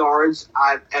best guards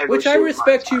I've ever seen. Which I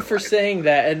respect you for saying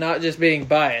that and not just being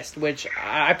biased, which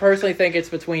I personally think it's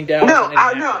between Dallas and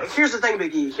Indianapolis. No, here's the thing,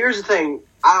 Big E. Here's the thing.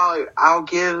 I'll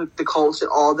give the Colts it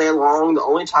all day long. The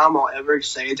only time I'll ever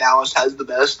say Dallas has the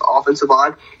best offensive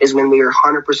line is when we are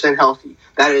 100% healthy.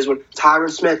 That is when Tyron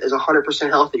Smith is 100%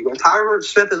 healthy. When Tyron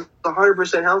Smith is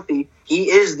 100% healthy,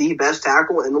 he is the best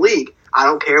tackle in the league. I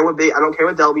don't care what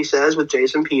Delby says with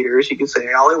Jason Peters. He can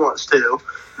say all he wants to.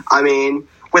 I mean,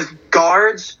 with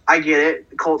guards, I get it.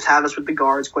 The Colts have us with the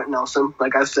guards, Quentin Nelson,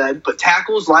 like I said. But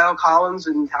tackles, Lyle Collins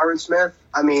and Tyron Smith,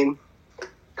 I mean,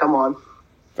 come on.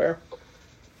 Fair.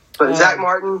 But Zach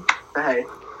Martin, hey.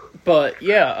 But,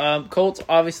 yeah, Colts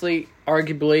obviously,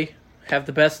 arguably, have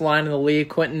the best line in the league.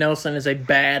 Quentin Nelson is a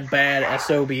bad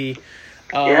SOB.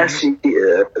 Yes, he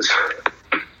is.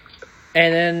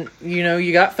 And then,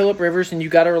 you got Phillip Rivers and you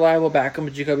got a reliable backup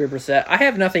with Jacoby Brissett. I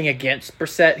have nothing against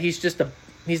Brissett. He's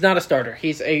not a starter.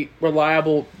 He's a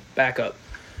reliable backup.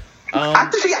 I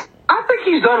think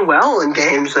he's done well in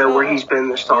games where he's been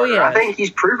the starter. I think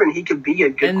he's proven he could be a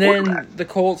good quarterback. And then the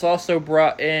Colts also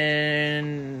brought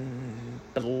in,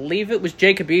 I believe it was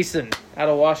Jacob Eason out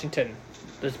of Washington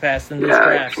this draft.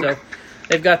 So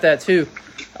they've got that too.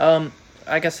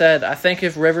 Like I said, I think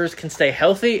if Rivers can stay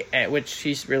healthy, which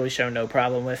he's really shown no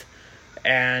problem with,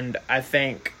 and I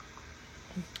think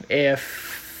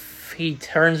if he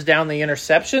turns down the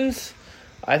interceptions,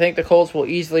 I think the Colts will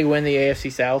easily win the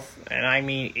AFC South, and I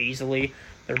mean easily.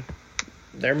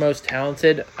 They're most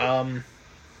talented. That's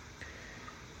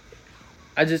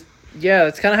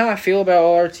kind of how I feel about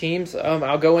all our teams.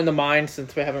 I'll go into mine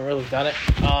since we haven't really done it.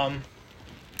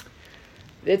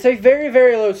 It's a very,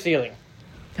 very low ceiling.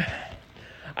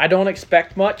 I don't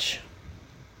expect much.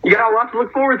 You got a lot to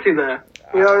look forward to there.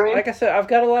 You know what I mean? Like I said, I've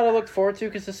got a lot to look forward to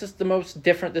because this is the most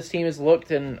different this team has looked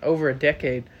in over a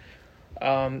decade.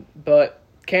 But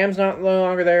Cam's no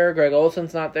longer there. Greg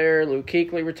Olson's not there. Luke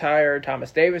Kuechly retired.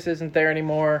 Thomas Davis isn't there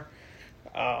anymore.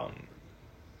 Let's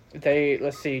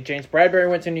see. James Bradbury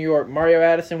went to New York. Mario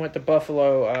Addison went to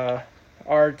Buffalo.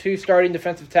 Our two starting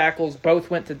defensive tackles both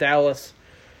went to Dallas.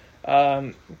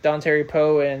 Don Terry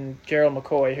Poe and Gerald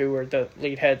McCoy, who were the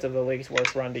lead heads of the league's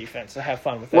worst run defense. So have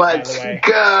fun with that, by the way.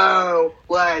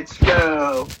 Let's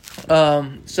go!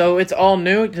 So it's all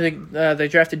new. They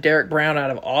drafted Derek Brown out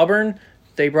of Auburn.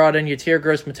 They brought in Yatir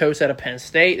Gross-Matos out of Penn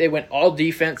State. They went all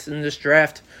defense in this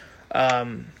draft.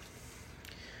 And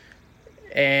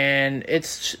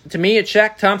it's, to me, it's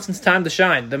Shaq Thompson's time to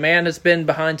shine. The man has been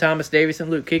behind Thomas Davis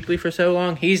and Luke Kuechly for so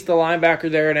long. He's the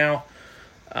linebacker there now.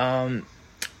 As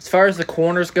far as the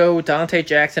corners go, Dante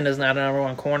Jackson is not a number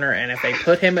one corner, and if they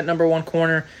put him at number one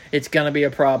corner, it's going to be a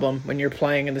problem when you're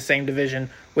playing in the same division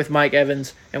with Mike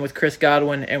Evans and with Chris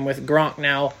Godwin and with Gronk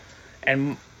now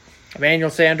and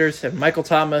Emmanuel Sanders and Michael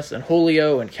Thomas and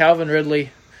Julio and Calvin Ridley.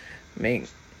 I mean,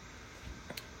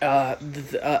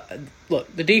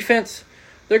 look, the defense,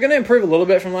 they're going to improve a little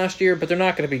bit from last year, but they're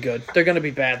not going to be good. They're going to be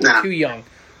bad. They're too young.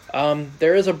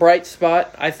 There is a bright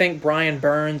spot. I think Brian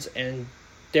Burns and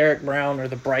Derek Brown are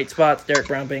the bright spots, Derek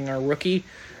Brown being our rookie.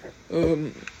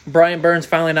 Brian Burns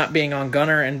finally not being on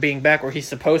gunner and being back where he's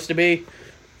supposed to be.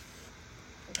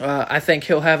 I think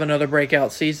he'll have another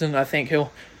breakout season. I think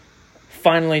he'll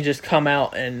finally just come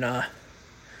out and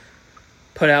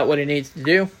put out what he needs to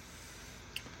do.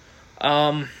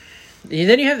 Then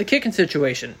you have the kicking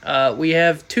situation. We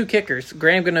have two kickers.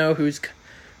 Graham Gano, who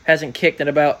hasn't kicked in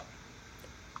about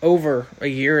over a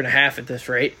year and a half at this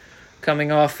rate,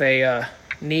 coming off a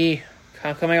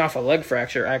leg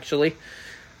fracture, actually.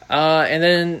 And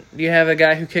then you have a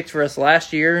guy who kicked for us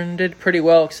last year and did pretty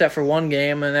well except for one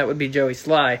game, and that would be Joey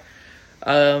Sly.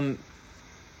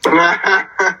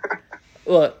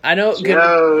 Look, I know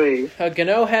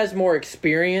Gano has more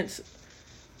experience,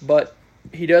 but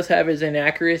he does have his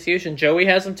inaccuracies, and Joey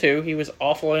has them too. He was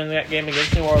awful in that game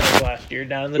against New Orleans last year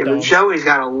down in the Dome. But Joey's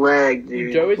got a leg,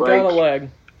 dude. Joey's got a leg.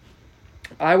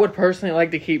 I would personally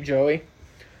like to keep Joey.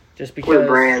 Just because,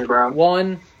 brand, bro.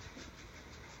 One,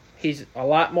 he's a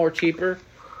lot more cheaper,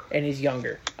 and he's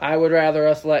younger. I would rather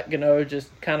us let Gano just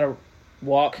kind of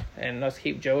walk and us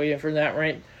keep Joey in for that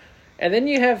rate. And then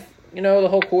you have, the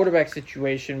whole quarterback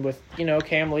situation with,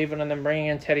 Cam leaving and then bringing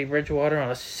in Teddy Bridgewater on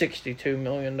a $62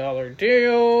 million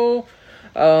deal.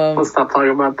 Let's stop talking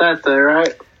about that, though,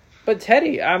 right? But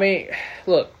Teddy, I mean,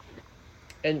 look,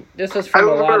 and this is from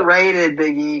a lot of... Overrated,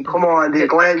 Big E. Come on, dude.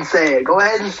 Go ahead and say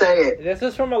it. This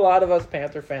is from a lot of us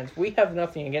Panther fans. We have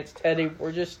nothing against Teddy.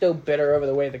 We're just still bitter over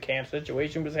the way the Cam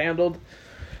situation was handled.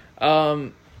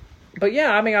 But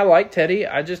yeah, I mean, I like Teddy.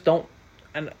 I just don't...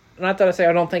 And not that I say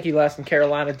I don't think he lasts in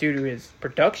Carolina due to his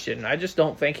production. I just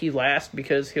don't think he lasts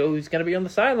because he's going to be on the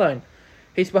sideline.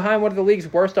 He's behind one of the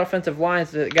league's worst offensive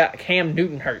lines that got Cam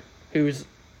Newton hurt, who's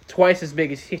twice as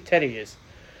big as Teddy is.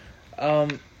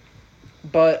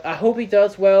 But I hope he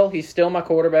does well. He's still my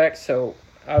quarterback, so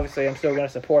obviously I'm still going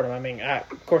to support him. I mean, I,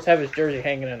 of course, have his jersey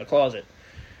hanging in the closet.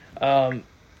 But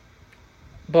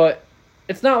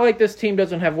it's not like this team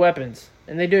doesn't have weapons,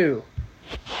 and they do.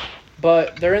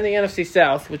 But they're in the NFC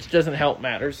South, which doesn't help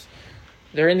matters.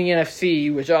 They're in the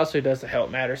NFC, which also doesn't help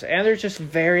matters. And they're just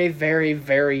very, very,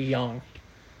 very young.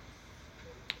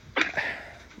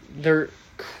 They're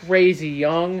crazy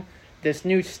young. This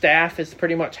new staff is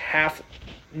pretty much half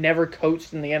never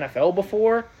coached in the NFL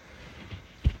before.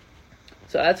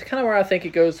 So that's kind of where I think it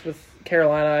goes with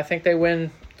Carolina. I think they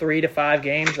win 3 to 5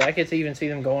 games. I could even see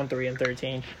them going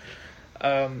 3-13.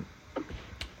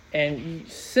 And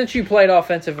since you played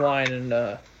offensive line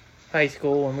in high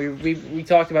school, and we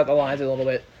talked about the lines a little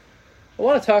bit, I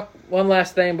want to talk one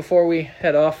last thing before we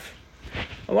head off.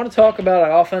 I want to talk about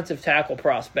an offensive tackle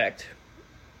prospect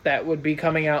that would be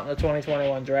coming out in the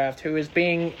 2021 draft who is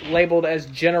being labeled as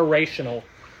generational,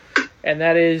 and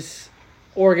that is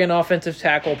Oregon offensive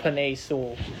tackle Penei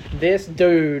Sewell. This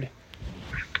dude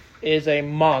is a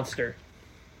monster.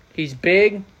 He's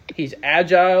big. He's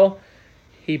agile.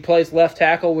 He plays left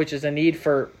tackle, which is a need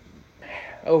for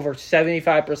over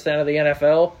 75% of the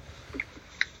NFL.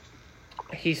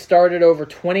 He started over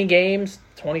 20 games,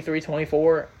 23,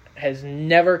 24, has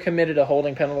never committed a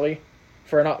holding penalty.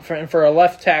 For a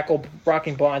left tackle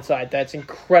blocking blindside, that's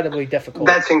incredibly difficult.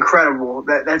 That's incredible.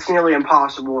 That's nearly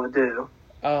impossible to do.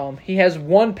 He has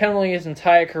one penalty his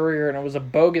entire career, and it was a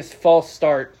bogus false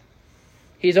start.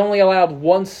 He's only allowed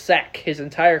 1 sack his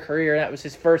entire career, and that was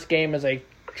his first game as a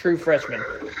true freshman.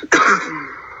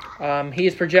 He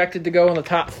is projected to go in the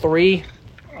top 3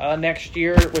 next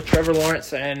year with Trevor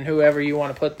Lawrence and whoever you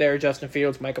want to put there, Justin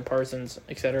Fields, Micah Parsons,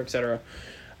 etc., etc.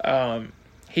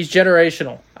 He's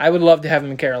generational. I would love to have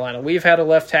him in Carolina. We've had a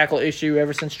left tackle issue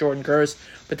ever since Jordan Gross,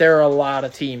 but there are a lot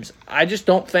of teams. I just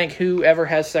don't think whoever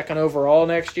has second overall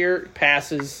next year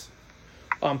passes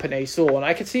on Penei Sewell. And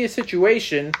I could see a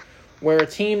situation where a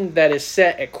team that is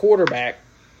set at quarterback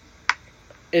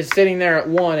is sitting there at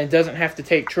 1 and doesn't have to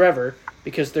take Trevor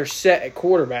because they're set at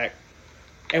quarterback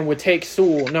and would take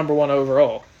Sewell number 1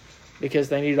 overall because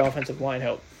they need offensive line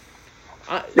help.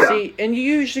 See, and you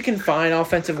usually can find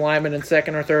offensive linemen in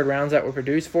second or third rounds that will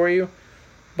produce for you.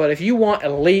 But if you want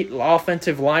elite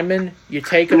offensive linemen, you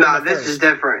take them in the first. No, this is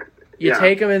different. You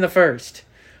take them in the first.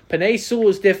 Penei Sewell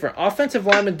is different. Offensive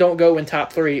linemen don't go in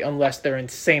top 3 unless they're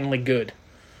insanely good.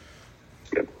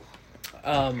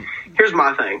 Yep. Here's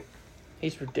my thing.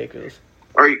 He's ridiculous.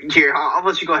 Or here, I'll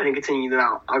let you go ahead and continue. Then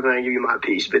I'll go ahead and give you my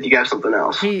piece. But you got something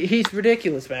else. He's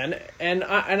ridiculous, man. And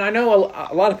I know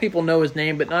a lot of people know his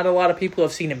name, but not a lot of people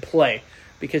have seen him play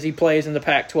because he plays in the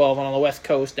Pac-12 and on the West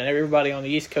Coast, and everybody on the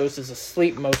East Coast is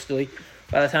asleep mostly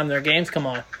by the time their games come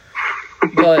on.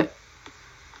 But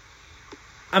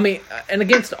I mean, and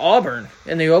against Auburn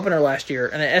in the opener last year,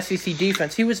 in an SEC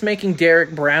defense, he was making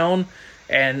Derek Brown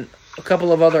and a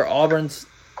couple of other Auburn's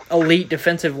elite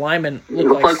defensive linemen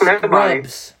look like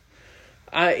scrubs.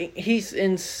 He's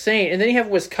insane. And then you have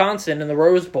Wisconsin in the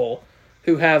Rose Bowl,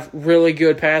 who have really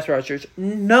good pass rushers.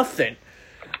 Nothing.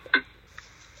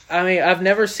 I mean, I've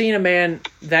never seen a man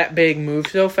that big move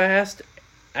so fast.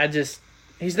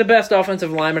 He's the best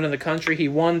offensive lineman in the country. He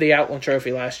won the Outland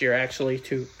Trophy last year, actually,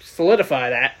 to solidify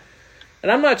that.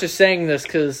 And I'm not just saying this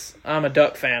because I'm a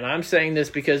Duck fan. I'm saying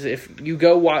this because if you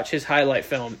go watch his highlight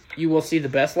film, you will see the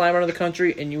best lineman in the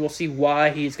country, and you will see why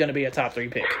he's going to be a top 3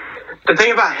 pick. The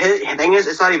thing about his thing is,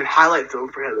 it's not even highlight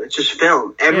film for him. It's just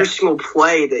film. Every single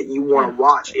play that you want to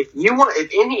watch. If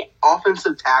any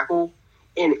offensive tackle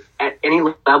at any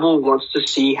level wants to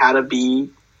see how to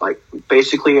be like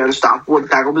basically unstoppable at the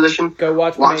tackle position, go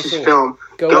watch his film.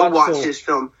 Go watch his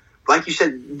film. Like you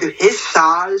said, his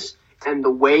size and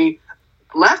the way.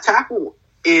 Left tackle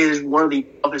is one of the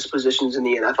toughest positions in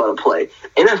the NFL to play.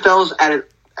 NFL's at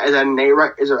a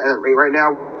rate right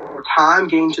now where time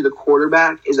getting to the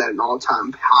quarterback is at an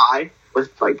all-time high. With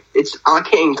I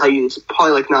can't even tell you, it's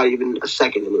probably like not even a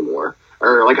second anymore,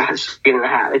 or like a second and a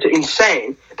half. It's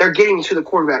insane. They're getting to the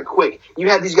quarterback quick. You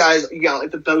had these guys, you got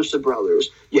like the Bosa brothers.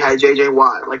 You had J.J.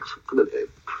 Watt, like for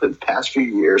the past few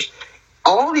years.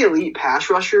 all the elite pass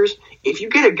rushers, if you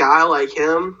get a guy like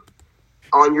him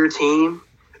on your team,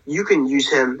 you can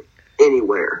use him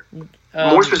anywhere.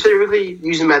 More specifically,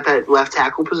 use him at that left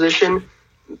tackle position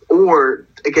or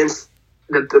against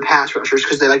the pass rushers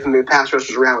because they like to move pass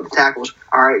rushers around with the tackles.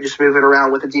 All right, just move it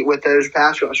around with those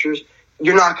pass rushers.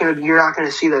 You're not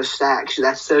gonna see those sacks.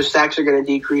 Those sacks are gonna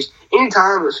decrease.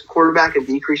 Anytime a quarterback can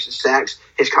decrease the sacks,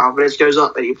 his confidence goes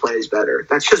up and he plays better.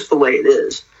 That's just the way it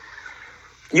is.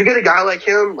 You get a guy like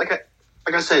him, like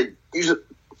I said, use it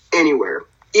anywhere,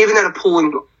 even at a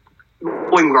pulling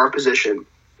guard position.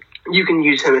 You can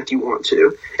use him if you want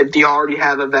to. If you already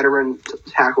have a veteran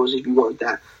tackles, if you want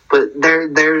that. But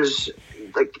there's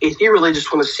like if you really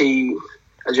just want to see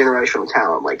a generational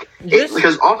talent,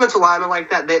 because offensive linemen like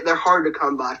that, they're hard to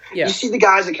come by. Yeah. You see the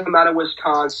guys that come out of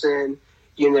Wisconsin,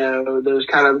 those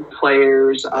kind of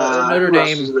players. Notre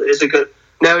Dame is a good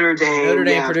Notre Dame. Notre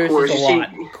Dame produces a lot.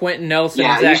 Quentin Nelson,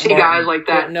 and Zach you see Martin. Guys like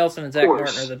that. Quentin Nelson and Zach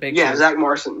Martin are the big. Yeah, two. Zach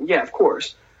Martin. Yeah, of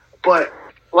course. But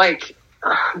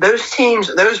those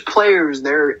teams, those players,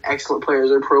 they're excellent players.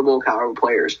 They're Pro Bowl caliber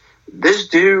players. This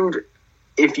dude,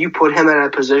 if you put him in a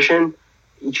position,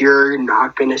 you're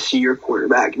not going to see your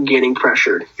quarterback getting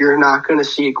pressured. You're not going to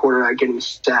see a quarterback getting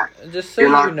sacked. Just so you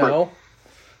know,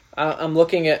 I'm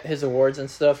looking at his awards and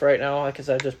stuff right now because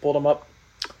I just pulled them up.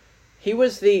 He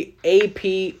was the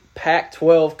AP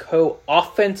Pac-12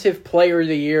 Co-Offensive Player of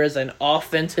the Year as an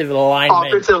offensive lineman.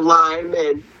 Offensive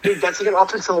lineman. Dude, that's like an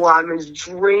offensive lineman's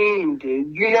dream,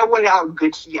 dude. You know how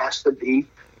good he has to be?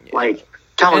 Yeah.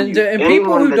 And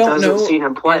people who don't know, seen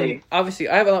him play. Obviously,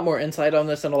 I have a lot more insight on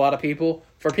this than a lot of people.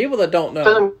 For people that don't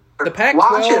know, the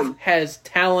Pac-12 has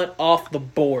talent off the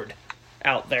board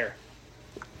out there.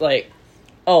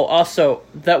 Also,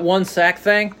 that one sack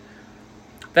thing,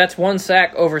 that's one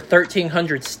sack over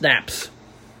 1,300 snaps.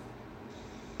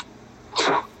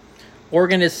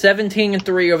 Oregon is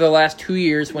 17-3 over the last 2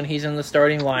 years when he's in the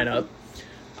starting lineup.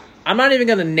 I'm not even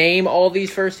going to name all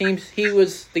these first teams. He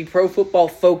was the Pro Football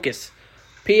Focus,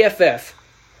 PFF,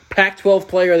 Pac-12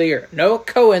 Player of the Year. No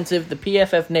coincidence, the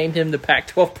PFF named him the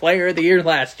Pac-12 Player of the Year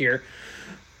last year.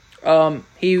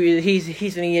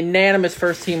 He's an unanimous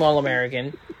first-team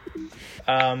All-American.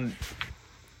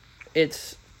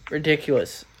 It's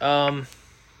ridiculous. And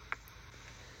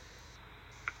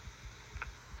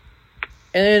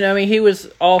then, he was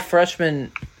all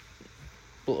freshman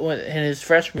in his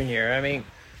freshman year.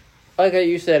 Like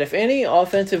you said, if any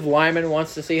offensive lineman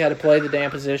wants to see how to play the damn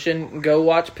position, go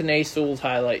watch Penei Sewell's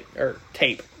highlight or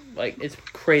tape. It's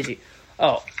crazy.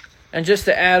 Oh, and just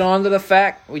to add on to the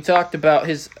fact, we talked about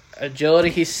his agility.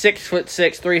 He's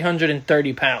 6'6",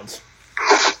 330 pounds.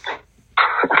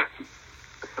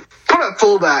 Put him at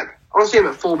fullback. I want to see him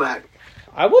at fullback.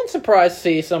 I wouldn't surprise to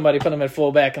see somebody put him at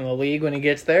fullback in the league when he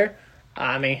gets there.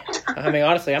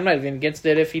 Honestly, I'm not even against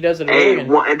it if he does it.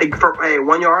 I think for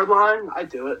 1 yard line, I'd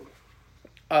do it.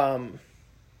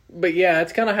 But yeah,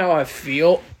 that's kind of how I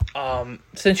feel.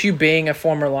 Since you being a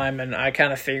former lineman, I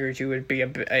kind of figured you would be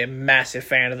a massive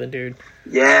fan of the dude.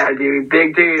 Yeah, dude,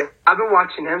 big dude. I've been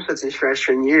watching him since his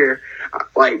freshman year.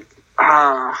 Dude,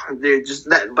 just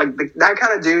that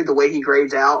kind of dude. The way he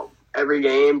grades out every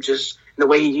game, just the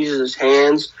way he uses his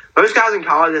hands. Most guys in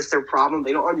college, that's their problem.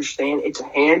 They don't understand it's a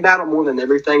hand battle more than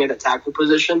everything at the tackle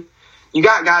position. You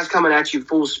got guys coming at you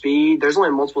full speed. There's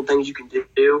only multiple things you can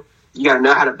do. You got to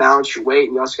know how to balance your weight,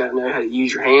 and you also got to know how to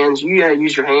use your hands. You got to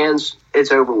use your hands,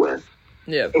 it's over with.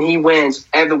 Yeah. And he wins.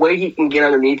 And the way he can get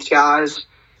underneath guys,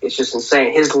 it's just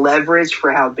insane. His leverage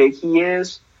for how big he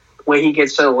is, the way he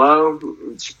gets so low,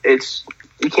 it's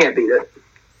you can't beat it.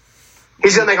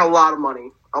 He's going to make a lot of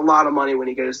money when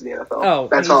he goes to the NFL. Oh,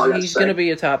 that's all I got to say. He's going to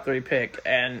be a top 3 pick,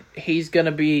 and he's going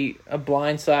to be a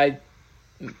blindside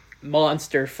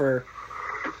monster for.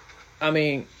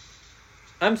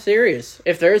 I'm serious.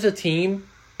 If there's a team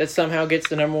that somehow gets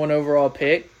the number 1 overall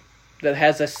pick that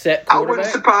has a set quarterback, I wouldn't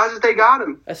be surprised if they got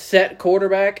him. A set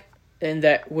quarterback, and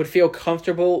that would feel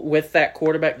comfortable with that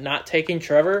quarterback not taking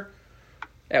Trevor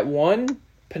at 1,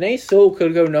 Penei Sewell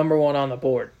could go number 1 on the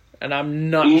board, and I'm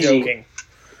not joking.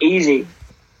 Easy.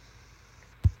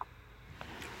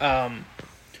 But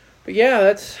yeah,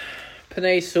 that's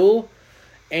Penei Sewell.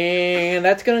 And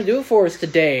that's going to do it for us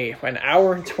today. An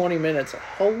hour and 20 minutes.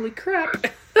 Holy crap.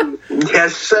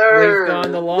 Yes, sir. We've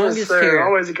gone the longest here.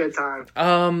 Always a good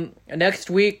time. Next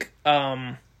week,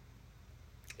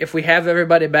 if we have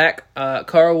everybody back,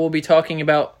 Carl will be talking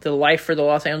about the life for the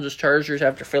Los Angeles Chargers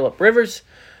after Phillip Rivers.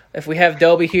 If we have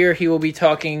Delby here, he will be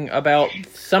talking about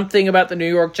something about the New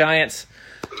York Giants.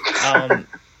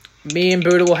 Me and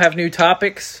Buddha will have new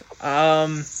topics.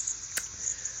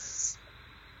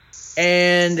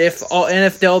 And if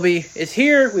Delby is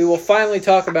here, we will finally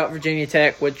talk about Virginia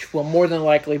Tech, which will more than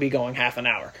likely be going half an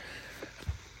hour.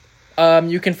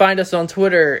 You can find us on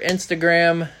Twitter,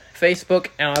 Instagram, Facebook,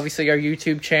 and obviously our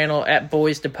YouTube channel at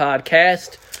Boys to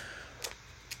Podcast.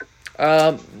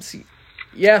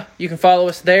 Yeah, you can follow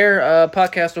us there.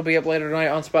 Podcast will be up later tonight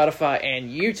on Spotify and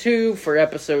YouTube for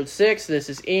episode 6. This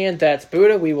is Ian. That's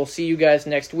Buddha. We will see you guys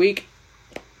next week.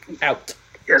 Out.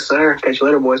 Yes, sir. Catch you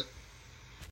later, boys.